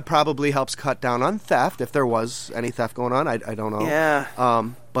 it probably helps cut down on theft if there was any theft going on. I don't know. Yeah.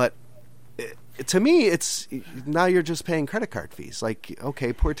 But to me, it's now you're just paying credit card fees. Like,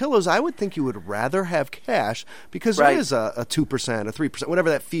 okay, Portillo's, I would think you would rather have cash because there is a 2%, a 3%, whatever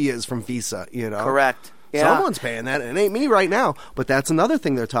that fee is from Visa. Correct. Yeah. Someone's paying that, and it ain't me right now. But that's another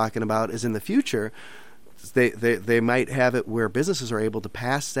thing they're talking about is in the future. They might have it where businesses are able to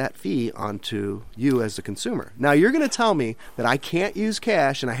pass that fee onto you as the consumer. Now, you're going to tell me that I can't use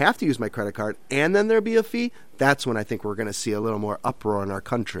cash and I have to use my credit card, and then there'll be a fee? That's when I think we're going to see a little more uproar in our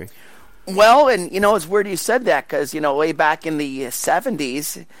country. Well, and, it's weird you said that because, way back in the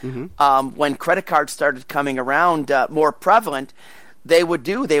 70s, when credit cards started coming around more prevalent, they would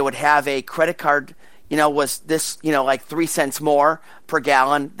have a credit card, was this, like 3 cents more per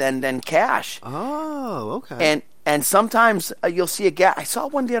gallon than cash. Oh, okay. And sometimes you'll see a gas. I saw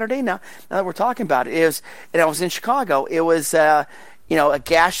one the other day. Now that we're talking about it, and I was in Chicago. It was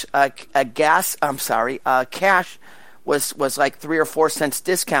cash was like 3 or 4 cents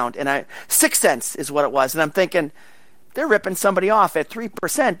discount, and 6 cents is what it was. And I'm thinking, they're ripping somebody off at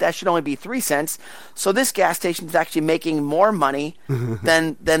 3%. That should only be 3 cents. So this gas station is actually making more money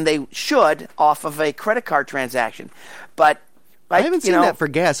than they should off of a credit card transaction. But I haven't seen that for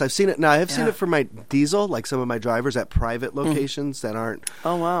gas. I've seen it now. I've seen it for my diesel, like some of my drivers at private locations that aren't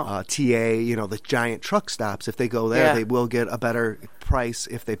TA, the giant truck stops. If they go there, they will get a better price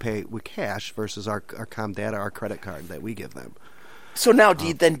if they pay with cash versus our Comdata, our credit card that we give them. So now, do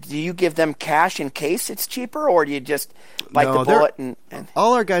you give them cash in case it's cheaper, or do you just bite the bullet? And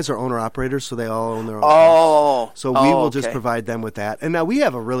all our guys are owner-operators, so they all own their own cars. So we will just provide them with that. And now we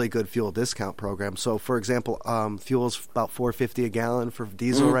have a really good fuel discount program. So, for example, fuel's about $4.50 a gallon for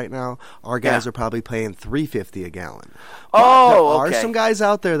diesel right now. Our guys are probably paying $3.50 a gallon. But there are some guys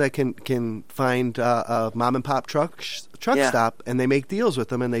out there that can find a mom-and-pop truck stop, and they make deals with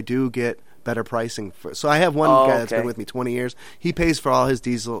them, and they do get better pricing. So I have one guy that's been with me 20 years. He pays for all his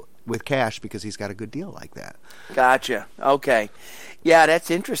diesel with cash because he's got a good deal like that. Gotcha. Okay. Yeah, that's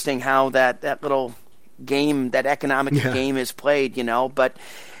interesting how that little game, that economic game is played, But,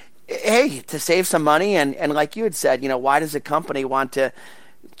 hey, to save some money, and like you had said, why does a company want to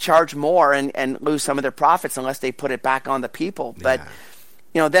charge more and lose some of their profits unless they put it back on the people? But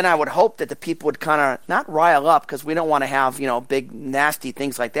then I would hope that the people would kind of not rile up because we don't want to have, big, nasty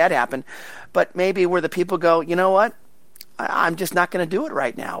things like that happen. But maybe where the people go, you know what, I'm just not going to do it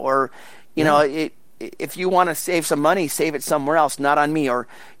right now. Or, if you want to save some money, save it somewhere else, not on me. Or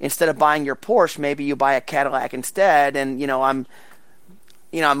instead of buying your Porsche, maybe you buy a Cadillac instead. And, I'm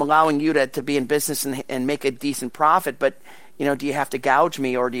allowing you to be in business and make a decent profit. But, do you have to gouge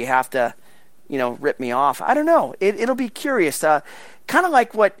me or do you have to, rip me off? I don't know. It'll be curious. kind of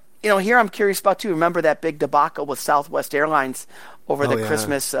like what, here I'm curious about too. Remember that big debacle with Southwest Airlines over the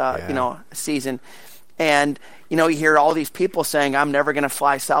Christmas, season. And, you hear all these people saying, I'm never going to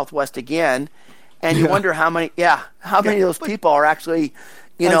fly Southwest again. And you wonder how many of those people are actually,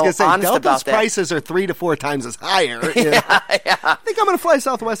 honest Delta's about that. Prices are 3 to 4 times as higher. I think I'm going to fly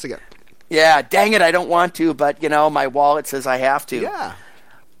Southwest again. Yeah, dang it, I don't want to, but, my wallet says I have to. Yeah.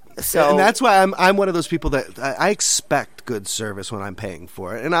 So, and that's why I'm one of those people that I expect good service when I'm paying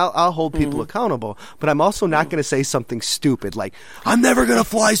for it, and I'll hold people accountable. But I'm also not going to say something stupid like I'm never going to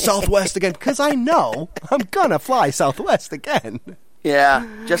fly Southwest again, because I know I'm going to fly Southwest again. Yeah,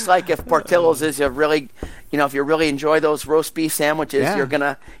 just like if Portillo's is a really, if you really enjoy those roast beef sandwiches, you're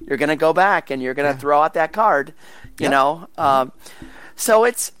gonna go back and you're gonna throw out that card, you know. So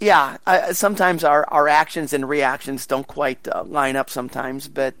it's sometimes our actions and reactions don't quite line up sometimes,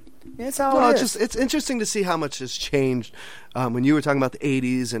 but it's how it is. It's interesting to see how much has changed. When you were talking about the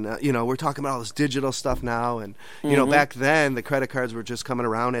 80s and, we're talking about all this digital stuff now. And, back then the credit cards were just coming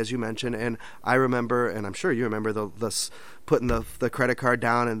around, as you mentioned. And I remember, and I'm sure you remember, the putting the credit card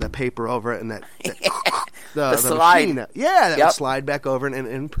down and the paper over it and that the slide. Machine, that would slide back over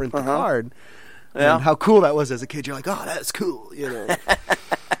and print the card. Yeah. And how cool that was as a kid. You're like, oh, that's cool,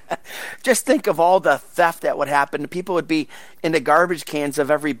 Just think of all the theft that would happen. People would be in the garbage cans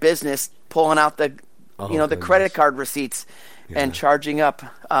of every business pulling out the credit card receipts and charging up.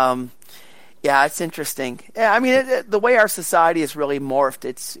 It's interesting. Yeah, I mean, the way our society has really morphed,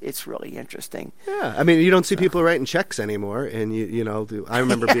 it's really interesting. Yeah, I mean, you don't see people writing checks anymore, and I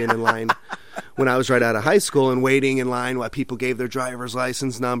remember being in line when I was right out of high school and waiting in line while people gave their driver's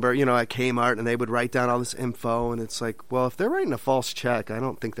license number, at Kmart, and they would write down all this info, and it's like, well, if they're writing a false check, I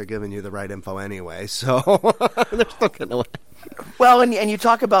don't think they're giving you the right info anyway, so they're still getting away. Well, and you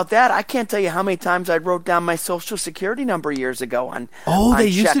talk about that, I can't tell you how many times I wrote down my Social Security number years ago on they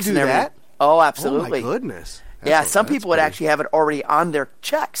used to do that? Oh, absolutely. Oh, my goodness. Some people would actually have it already on their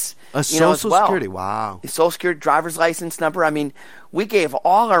checks. A Social Security, wow. The Social Security driver's license number. I mean, we gave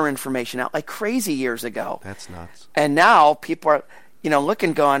all our information out like crazy years ago. That's nuts. And now people are,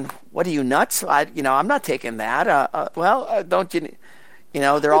 looking, going, what are you, nuts? I'm not taking that. Don't you...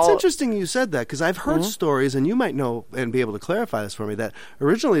 It's interesting you said that, because I've heard stories, and you might know and be able to clarify this for me, that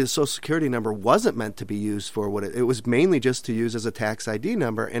originally the Social Security number wasn't meant to be used for what it was mainly just to use as a tax ID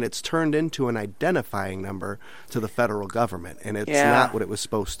number, and it's turned into an identifying number to the federal government, and it's not what it was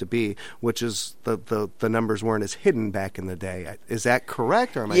supposed to be, which is the numbers weren't as hidden back in the day. Is that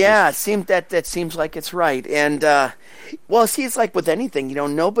correct? Or am I it seems that seems like it's right. And, it's like with anything,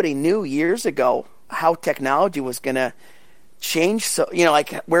 nobody knew years ago how technology was going to change, so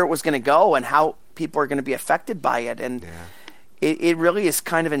like where it was going to go and how people are going to be affected by it, and it really is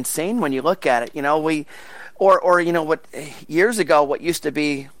kind of insane when you look at it. What years ago what used to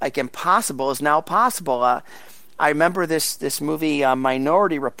be like impossible is now possible. I remember this movie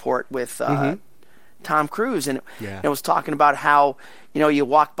Minority Report with Tom Cruise, and it was talking about how you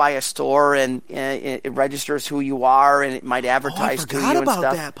walk by a store and it registers who you are, and it might advertise to you and stuff. I forgot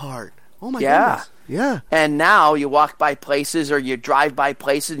about that part. Oh my goodness. Yeah. And now you walk by places or you drive by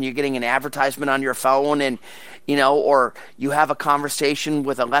places and you're getting an advertisement on your phone, and, or you have a conversation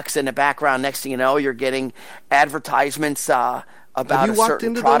with Alexa in the background. Next thing you know, you're getting advertisements about a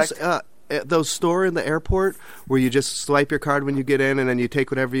certain product. Have you walked into those stores in the airport where you just swipe your card when you get in and then you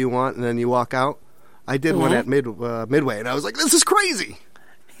take whatever you want and then you walk out? I did one at Midway, and I was like, this is crazy.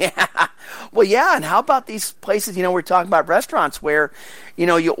 Yeah. Well, and how about these places, we're talking about restaurants where,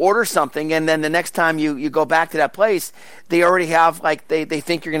 you order something and then the next time you go back to that place, they already have, like, they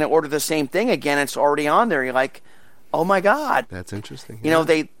think you're going to order the same thing again. It's already on there. You're like, oh, my God. That's interesting.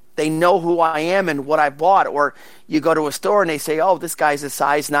 They know who I am and what I bought. Or you go to a store and they say, oh, this guy's a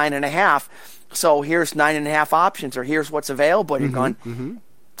size 9.5. So here's 9.5 options, or here's what's available. And you're going,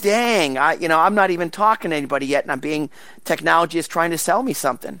 dang, I'm not even talking to anybody yet, and technology is trying to sell me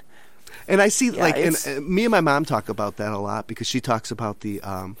something. And I see, and me and my mom talk about that a lot, because she talks about the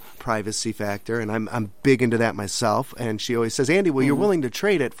privacy factor, and I'm big into that myself. And she always says, Andy, well, you're willing to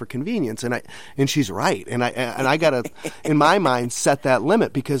trade it for convenience, and she's right. And I gotta, in my mind, set that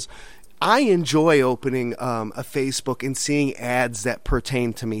limit, because I enjoy opening a Facebook and seeing ads that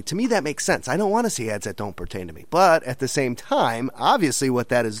pertain to me. To me, that makes sense. I don't want to see ads that don't pertain to me. But at the same time, obviously what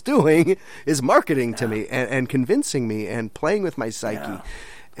that is doing is marketing to me and convincing me and playing with my psyche. Yeah.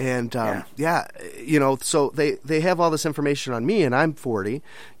 And, so they have all this information on me, and I'm 40,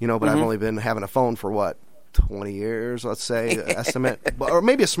 but I've only been having a phone for, 20 years, let's say, estimate, or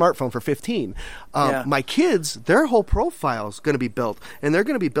maybe a smartphone for 15. My kids, their whole profile is going to be built, and they're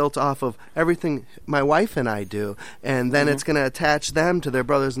going to be built off of everything my wife and I do, and then it's going to attach them to their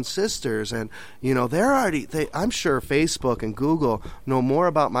brothers and sisters, and I'm sure Facebook and Google know more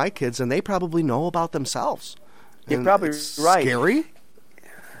about my kids than they probably know about themselves. You're probably right. Scary,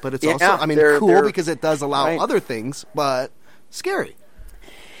 but it's also, cool because it does allow other things, but scary.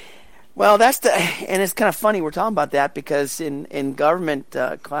 Well, and it's kind of funny we're talking about that because in government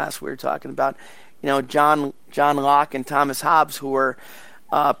class we were talking about, John Locke and Thomas Hobbes, who were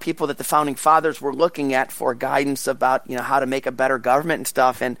people that the founding fathers were looking at for guidance about how to make a better government and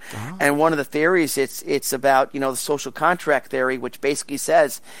stuff. And and one of the theories it's about the social contract theory, which basically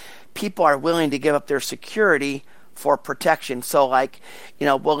says people are willing to give up their security for protection. So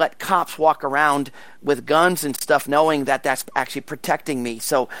we'll let cops walk around with guns and stuff knowing that that's actually protecting me.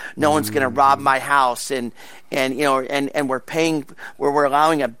 So no one's going to rob my house and we're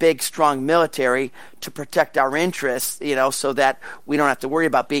allowing a big strong military to protect our interests, so that we don't have to worry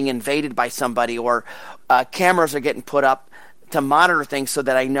about being invaded by somebody, or cameras are getting put up to monitor things so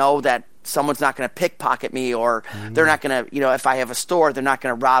that I know that someone's not going to pickpocket me, or they're not going to, if I have a store, they're not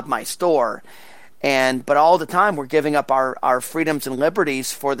going to rob my store. But all the time we're giving up our freedoms and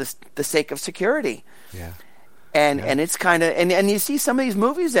liberties for the sake of security. Yeah. And it's kind of, and you see some of these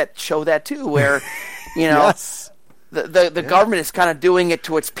movies that show that too, where, yes. the government is kind of doing it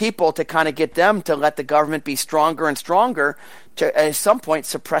to its people to kind of get them to let the government be stronger and stronger to at some point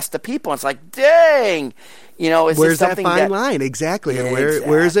suppress the people. It's like, dang, is where's that fine line? Exactly. And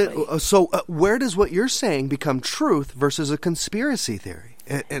where is it? So where does what you're saying become truth versus a conspiracy theory?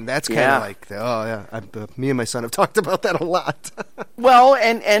 And that's kind of like, me and my son have talked about that a lot. Well,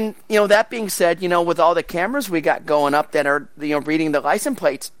 and that being said, with all the cameras we got going up that are reading the license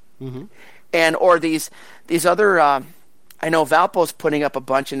plates, and or these other, I know Valpo's putting up a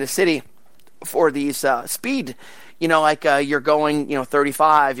bunch in the city for these speed. You're going,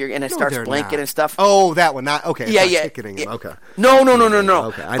 35, and it starts blinking and stuff. Oh, that one, not okay. Yeah. Ticketing them. Okay. No.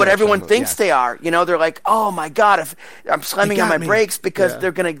 Okay, but everyone thinks they are. They're like, oh my God, if I'm slamming on my brakes because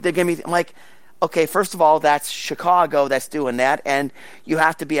they're gonna me. I'm like, okay, first of all, that's Chicago that's doing that, and you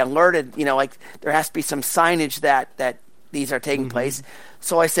have to be alerted. There has to be some signage that these are taking place.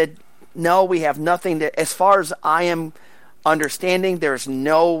 So I said, no, we have nothing to. As far as I am understanding, there's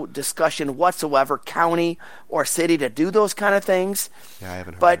no discussion whatsoever, county or city, to do those kind of things. Yeah, I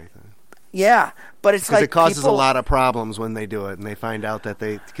haven't heard anything. Yeah, but it's like it causes a lot of problems when they do it, and they find out that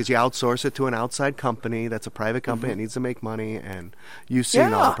because you outsource it to an outside company that's a private company that needs to make money, and you've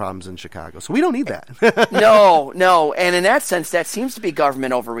seen all the problems in Chicago. So we don't need that. No, and in that sense, that seems to be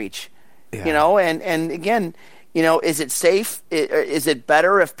government overreach. Yeah. And again, is it safe? Is it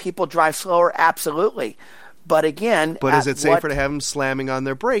better if people drive slower? Absolutely. But again, is it safer to have them slamming on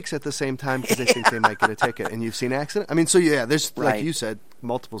their brakes at the same time because they think they might get a ticket? And you've seen accident. I mean, so there's like you said,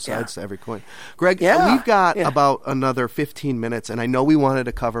 multiple sides to every coin. Greg, we've got about another 15 minutes, and I know we wanted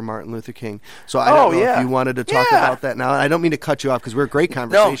to cover Martin Luther King. So I don't know if you wanted to talk about that now. I don't mean to cut you off because we're a great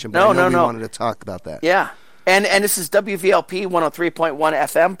conversation, but I know we wanted to talk about that. Yeah. And this is WVLP 103.1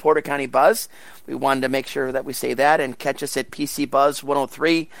 FM, Porter County Buzz. We wanted to make sure that we say that, and catch us at PC Buzz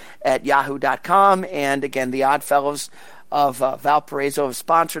 103 at yahoo.com. And again, the Odd Fellows of Valparaiso have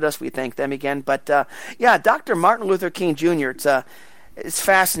sponsored us. We thank them again. But Dr. Martin Luther King Jr., it's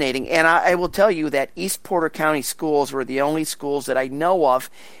fascinating. And I will tell you that East Porter County schools were the only schools that I know of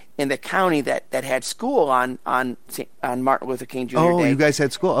in the county that had school on Martin Luther King Jr. Oh, Day. you guys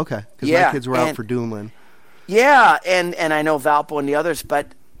had school? Okay. Because my kids were out for Duneland. Yeah, and I know Valpo and the others, but,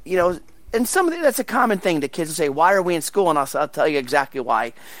 and that's a common thing. The kids will say, why are we in school? And I'll tell you exactly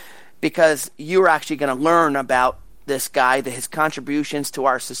why. Because you're actually going to learn about this guy, his contributions to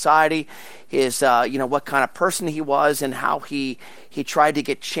our society, his, what kind of person he was, and how he tried to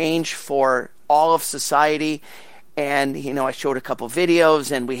get change for all of society. And, I showed a couple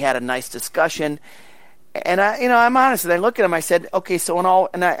videos, and we had a nice discussion. And I'm honest, and I look at him, I said, okay, so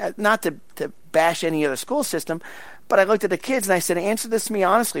not to bash any other school system, but I looked at the kids and I said, answer this to me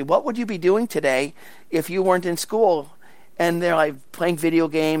honestly. What would you be doing today if you weren't in school? And they're like playing video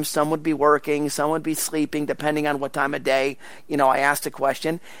games. Some would be working. Some would be sleeping, depending on what time of day. I asked a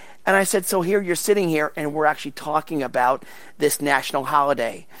question. And I said, so here you're sitting here, and we're actually talking about this national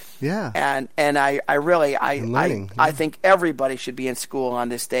holiday. Yeah. And I think everybody should be in school on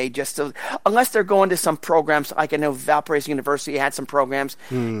this day, just so, unless they're going to some programs. Like I know Valparaiso University had some programs.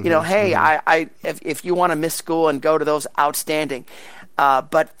 If you want to miss school and go to those, outstanding.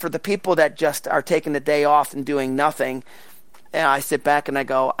 But for the people that just are taking the day off and doing nothing, and I sit back and I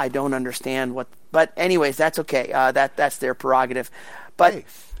go, I don't understand But anyways, that's okay. That's their prerogative. But hey,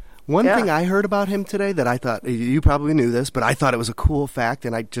 one thing I heard about him today that I thought, you probably knew this, but I thought it was a cool fact,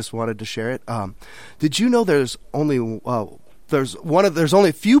 and I just wanted to share it. Did you know there's only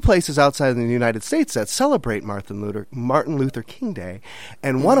a few places outside of the United States that celebrate Martin Luther King Day,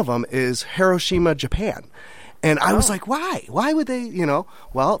 and one of them is Hiroshima, Japan. And I was like, why? Why would they,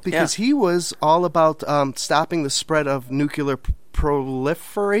 Well, because he was all about stopping the spread of nuclear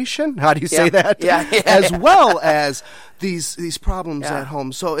proliferation. How do you say that? As well as these problems at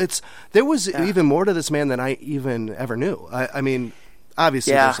home. So there was even more to this man than I even ever knew. I mean,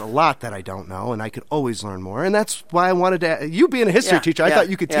 obviously there's a lot that I don't know, and I could always learn more. And that's why I wanted to, you being a history teacher, I thought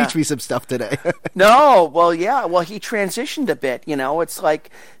you could teach me some stuff today. No, well, he transitioned a bit, it's like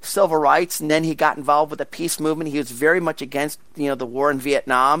civil rights, and then he got involved with the peace movement. He was very much against, the war in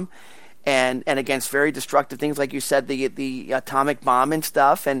Vietnam, and against very destructive things, like you said, the atomic bomb and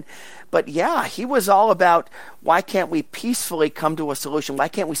stuff. But he was all about, why can't we peacefully come to a solution? Why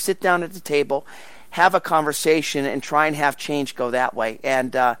can't we sit down at the table, have a conversation, and try and have change go that way?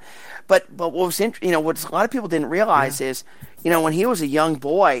 And but what was what a lot of people didn't realize is, when he was a young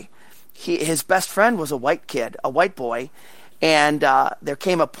boy, his best friend was a white boy, and there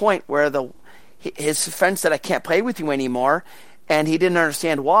came a point where his friend said, "I can't play with you anymore." And he didn't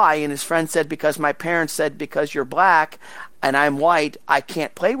understand why. And his friend said, because my parents said, because you're black and I'm white, I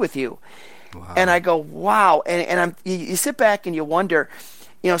can't play with you. Wow. And I go, wow. And you sit back and you wonder,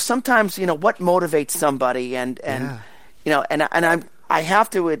 sometimes, what motivates somebody, and I have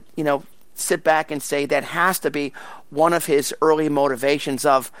to, sit back and say that has to be one of his early motivations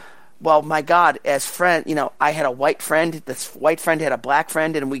of, well, my God, as friend, I had a white friend. This white friend had a black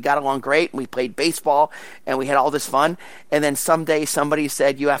friend, and we got along great. And we played baseball, and we had all this fun. And then someday somebody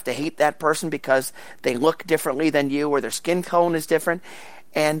said you have to hate that person because they look differently than you, or their skin tone is different.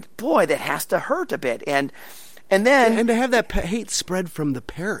 And boy, that has to hurt a bit. And then to have that hate spread from the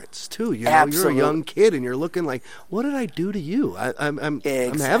parents too. Absolutely. You're a young kid and you're looking like, what did I do to you? I'm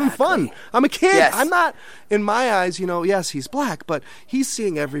having fun. I'm a kid. Yes. I'm not, in my eyes. Yes, he's black, but he's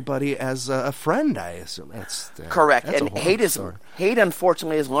seeing everybody as a friend. I assume that's correct. That's and hate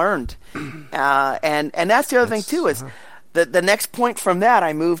unfortunately is learned, and that's the other thing too. Is the next point from that,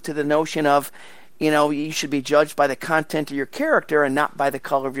 I moved to the notion of, you should be judged by the content of your character and not by the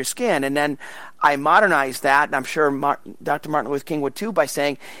color of your skin. And then I modernized that, and I'm sure Dr. Martin Luther King would too, by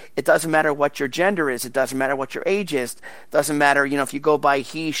saying it doesn't matter what your gender is. It doesn't matter what your age is. It doesn't matter, if you go by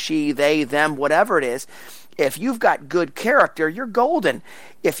he, she, they, them, whatever it is. If you've got good character, you're golden.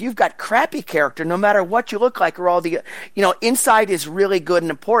 If you've got crappy character, no matter what you look like, or all the, inside is really good and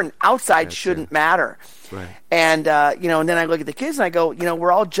important. Outside shouldn't matter. Right. And, and then I look at the kids and I go,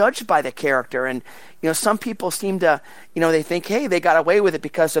 we're all judged by the character. And, some people seem to, they think, hey, they got away with it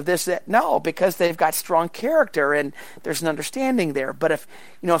because of this, that. No, because they've got strong character and there's an understanding there. But if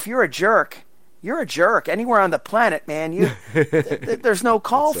you're a jerk, you're a jerk. Anywhere on the planet, man, there's no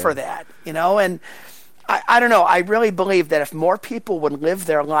call for that, and I don't know. I really believe that if more people would live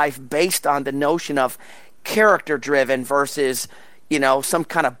their life based on the notion of character-driven versus, some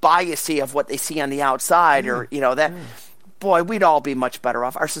kind of biasy of what they see on the outside, or boy, we'd all be much better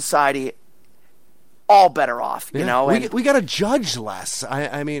off. Our society, all better off. We got to judge less.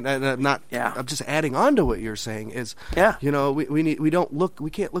 I mean, I'm not. Yeah. I'm just adding on to what you're saying. Is we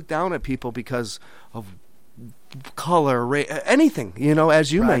can't look down at people because of color, anything,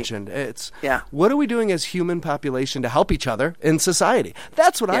 as you mentioned. It's what are we doing as human population to help each other in society?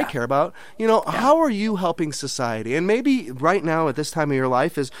 That's what I care about. How are you helping society? And maybe right now at this time of your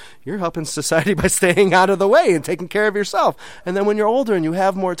life is you're helping society by staying out of the way and taking care of yourself. And then when you're older and you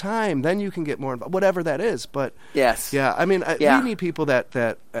have more time, then you can get more involved, whatever that is. But we need people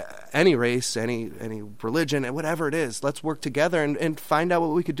that any race, any religion, and whatever it is, let's work together and find out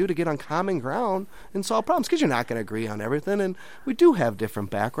what we could do to get on common ground and solve problems, because you're not going to agree on everything, and we do have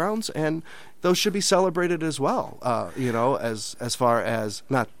different backgrounds, and those should be celebrated as well. As far as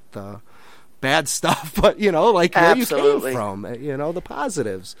not the bad stuff, but like where you came from, the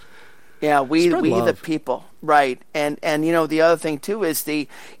positives. Yeah, we the people, right? And the other thing too is I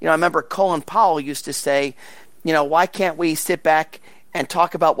remember Colin Powell used to say, why can't we sit back and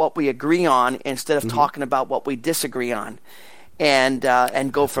talk about what we agree on instead of talking about what we disagree on? And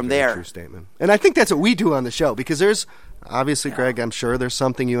go from there. True statement. And I think that's what we do on the show, because there's obviously, Greg, I'm sure there's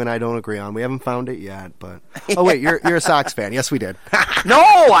something you and I don't agree on. We haven't found it yet, but oh wait, you're a Sox fan. Yes, we did. No,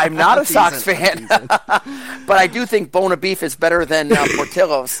 I'm not a Sox fan. But I do think Bona Beef is better than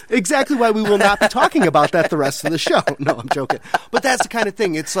Portillo's. Exactly why we will not be talking about that the rest of the show. No, I'm joking. But that's the kind of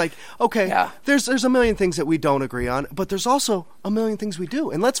thing. It's like, okay, there's a million things that we don't agree on, but there's also a million things we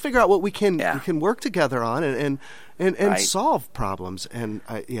do. And let's figure out what we can work together on and solve problems. And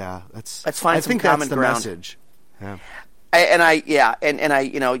let's find some common the ground. Message. Yeah.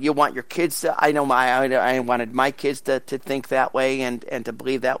 You want your kids to, I wanted my kids to think that way and to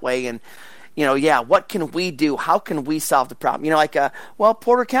believe that way. And, what can we do? How can we solve the problem?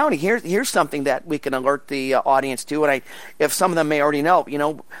 Porter County, here's something that we can alert the audience to. And if some of them may already know,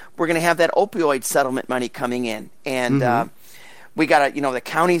 we're going to have that opioid settlement money coming in. And we got the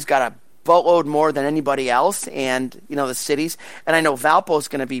county's got a boatload more than anybody else, and the cities. And I know Valpo's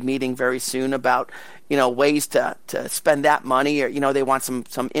going to be meeting very soon about ways to spend that money, or they want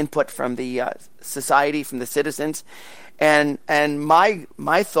some input from the society, from the citizens. And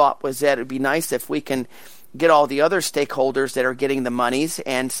my thought was that it'd be nice if we can get all the other stakeholders that are getting the monies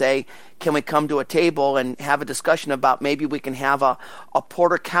and say, can we come to a table and have a discussion about maybe we can have a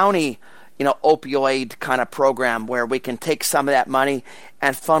Porter County opioid kind of program where we can take some of that money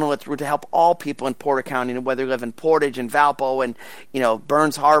and funnel it through to help all people in Porter County, whether you live in Portage and Valpo and,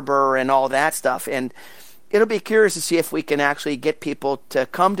 Burns Harbor and all that stuff. And it'll be curious to see if we can actually get people to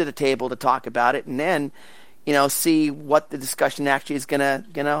come to the table to talk about it and then, see what the discussion actually is gonna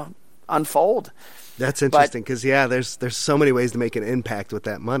unfold. That's interesting because, there's so many ways to make an impact with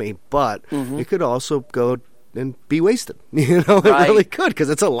that money, but it could also go and be wasted. It really could, because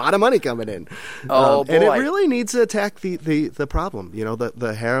it's a lot of money coming in. Oh, boy. And it really needs to attack the problem.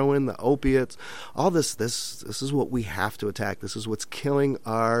 The heroin, the opiates, all this is what we have to attack. This is what's killing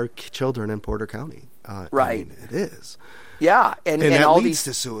our children in Porter County. Right. It is. Yeah, and that all leads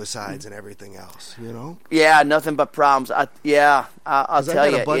to suicides and everything else, Yeah, nothing but problems. I'll tell you. I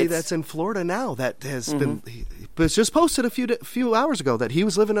got a buddy that's in Florida now that has been. He was just posted a few hours ago that he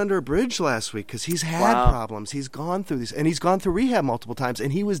was living under a bridge last week because he's had problems. He's gone through these, and he's gone through rehab multiple times,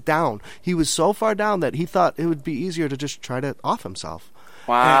 and he was down. He was so far down that he thought it would be easier to just try to off himself.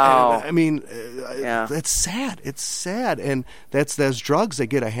 Wow. It's sad. It's sad, and that's those drugs that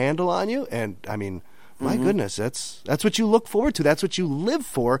get a handle on you, and my goodness, that's what you look forward to. That's what you live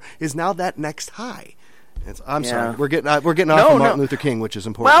for. Is now that next high. I'm sorry, we're getting off of Martin Luther King, which is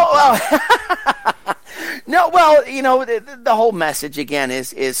important. The whole message again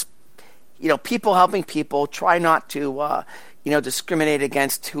is people helping people. Try not to discriminate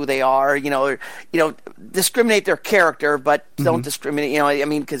against who they are. Discriminate their character, but don't discriminate.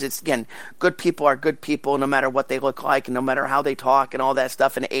 Because it's again, good people are good people, no matter what they look like, and no matter how they talk, and all that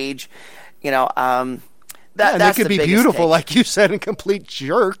stuff, and age. They could be beautiful, like you said, and complete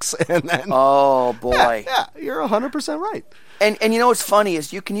jerks. And then, oh boy, you're 100% right. And what's funny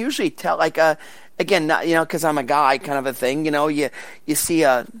is you can usually tell, again, not because I'm a guy, kind of a thing. You see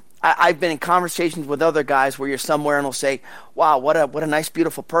I've been in conversations with other guys where you're somewhere and they'll say, "Wow, what a nice,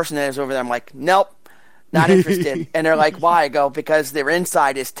 beautiful person that is over there." I'm like, "Nope, not interested." And they're like, "Why?" I go, "Because their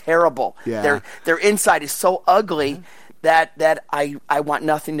inside is terrible. Yeah. Their inside is so ugly." That I want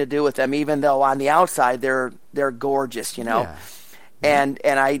nothing to do with them, even though on the outside they're gorgeous, Yeah. And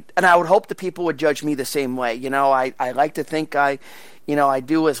I would hope that people would judge me the same way. I like to think I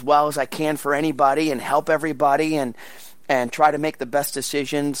do as well as I can for anybody and help everybody and try to make the best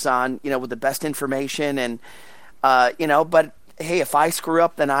decisions on with the best information and but hey, if I screw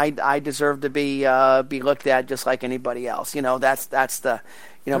up, then I deserve to be looked at just like anybody else. That's the.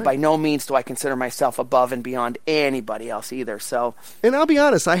 By no means do I consider myself above and beyond anybody else either. So, and I'll be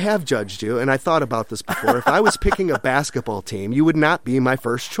honest, I have judged you, and I thought about this before. If I was picking a basketball team, you would not be my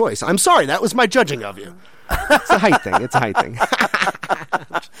first choice. I'm sorry, that was my judging of you. It's a height thing.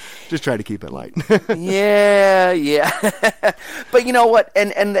 Just try to keep it light. Yeah. But you know what?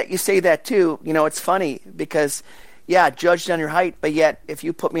 And that you say that too. It's funny because, judged on your height, but yet if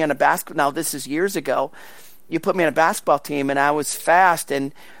you put me on a basketball, now this is years ago. You put me on a basketball team, and I was fast,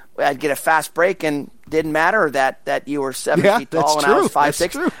 and I'd get a fast break, and didn't matter that you were 7 feet tall and I was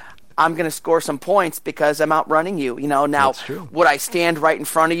 5'6". I'm going to score some points because I'm outrunning you. Now would I stand right in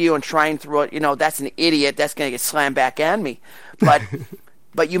front of you and try and throw it? That's an idiot. That's going to get slammed back at me. But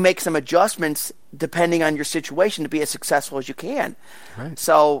but you make some adjustments depending on your situation to be as successful as you can. Right.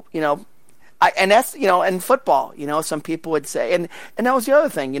 So and that's in football. Some people would say, and that was the other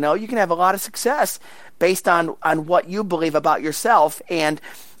thing. You can have a lot of success based on what you believe about yourself, and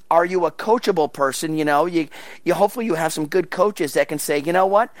are you a coachable person? You hopefully you have some good coaches that can say, you know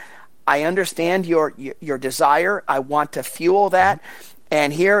what, I understand your desire. I want to fuel that,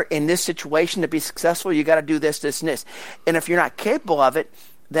 And here in this situation, to be successful, you got to do this, this, and this. And if you're not capable of it,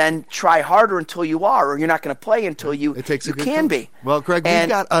 then try harder until you are, or you're not going to play until you can be. Well, Greg, we've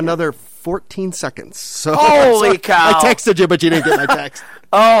got another 14 seconds. So holy cow. I texted you, but you didn't get my text.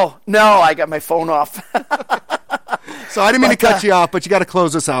 Oh, no, I got my phone off. So I didn't mean to cut you off, but you got to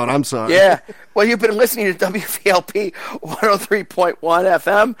close us out. I'm sorry. Yeah. Well, you've been listening to WVLP 103.1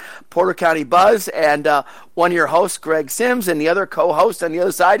 FM, Porter County Buzz, and one of your hosts, Greg Sims, and the other co-host on the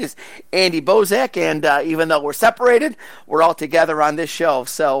other side is Andy Bozak. And even though we're separated, we're all together on this show.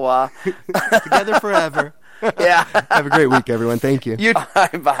 So together forever. Yeah. Have a great week, everyone. Thank you.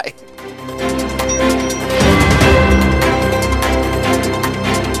 Bye.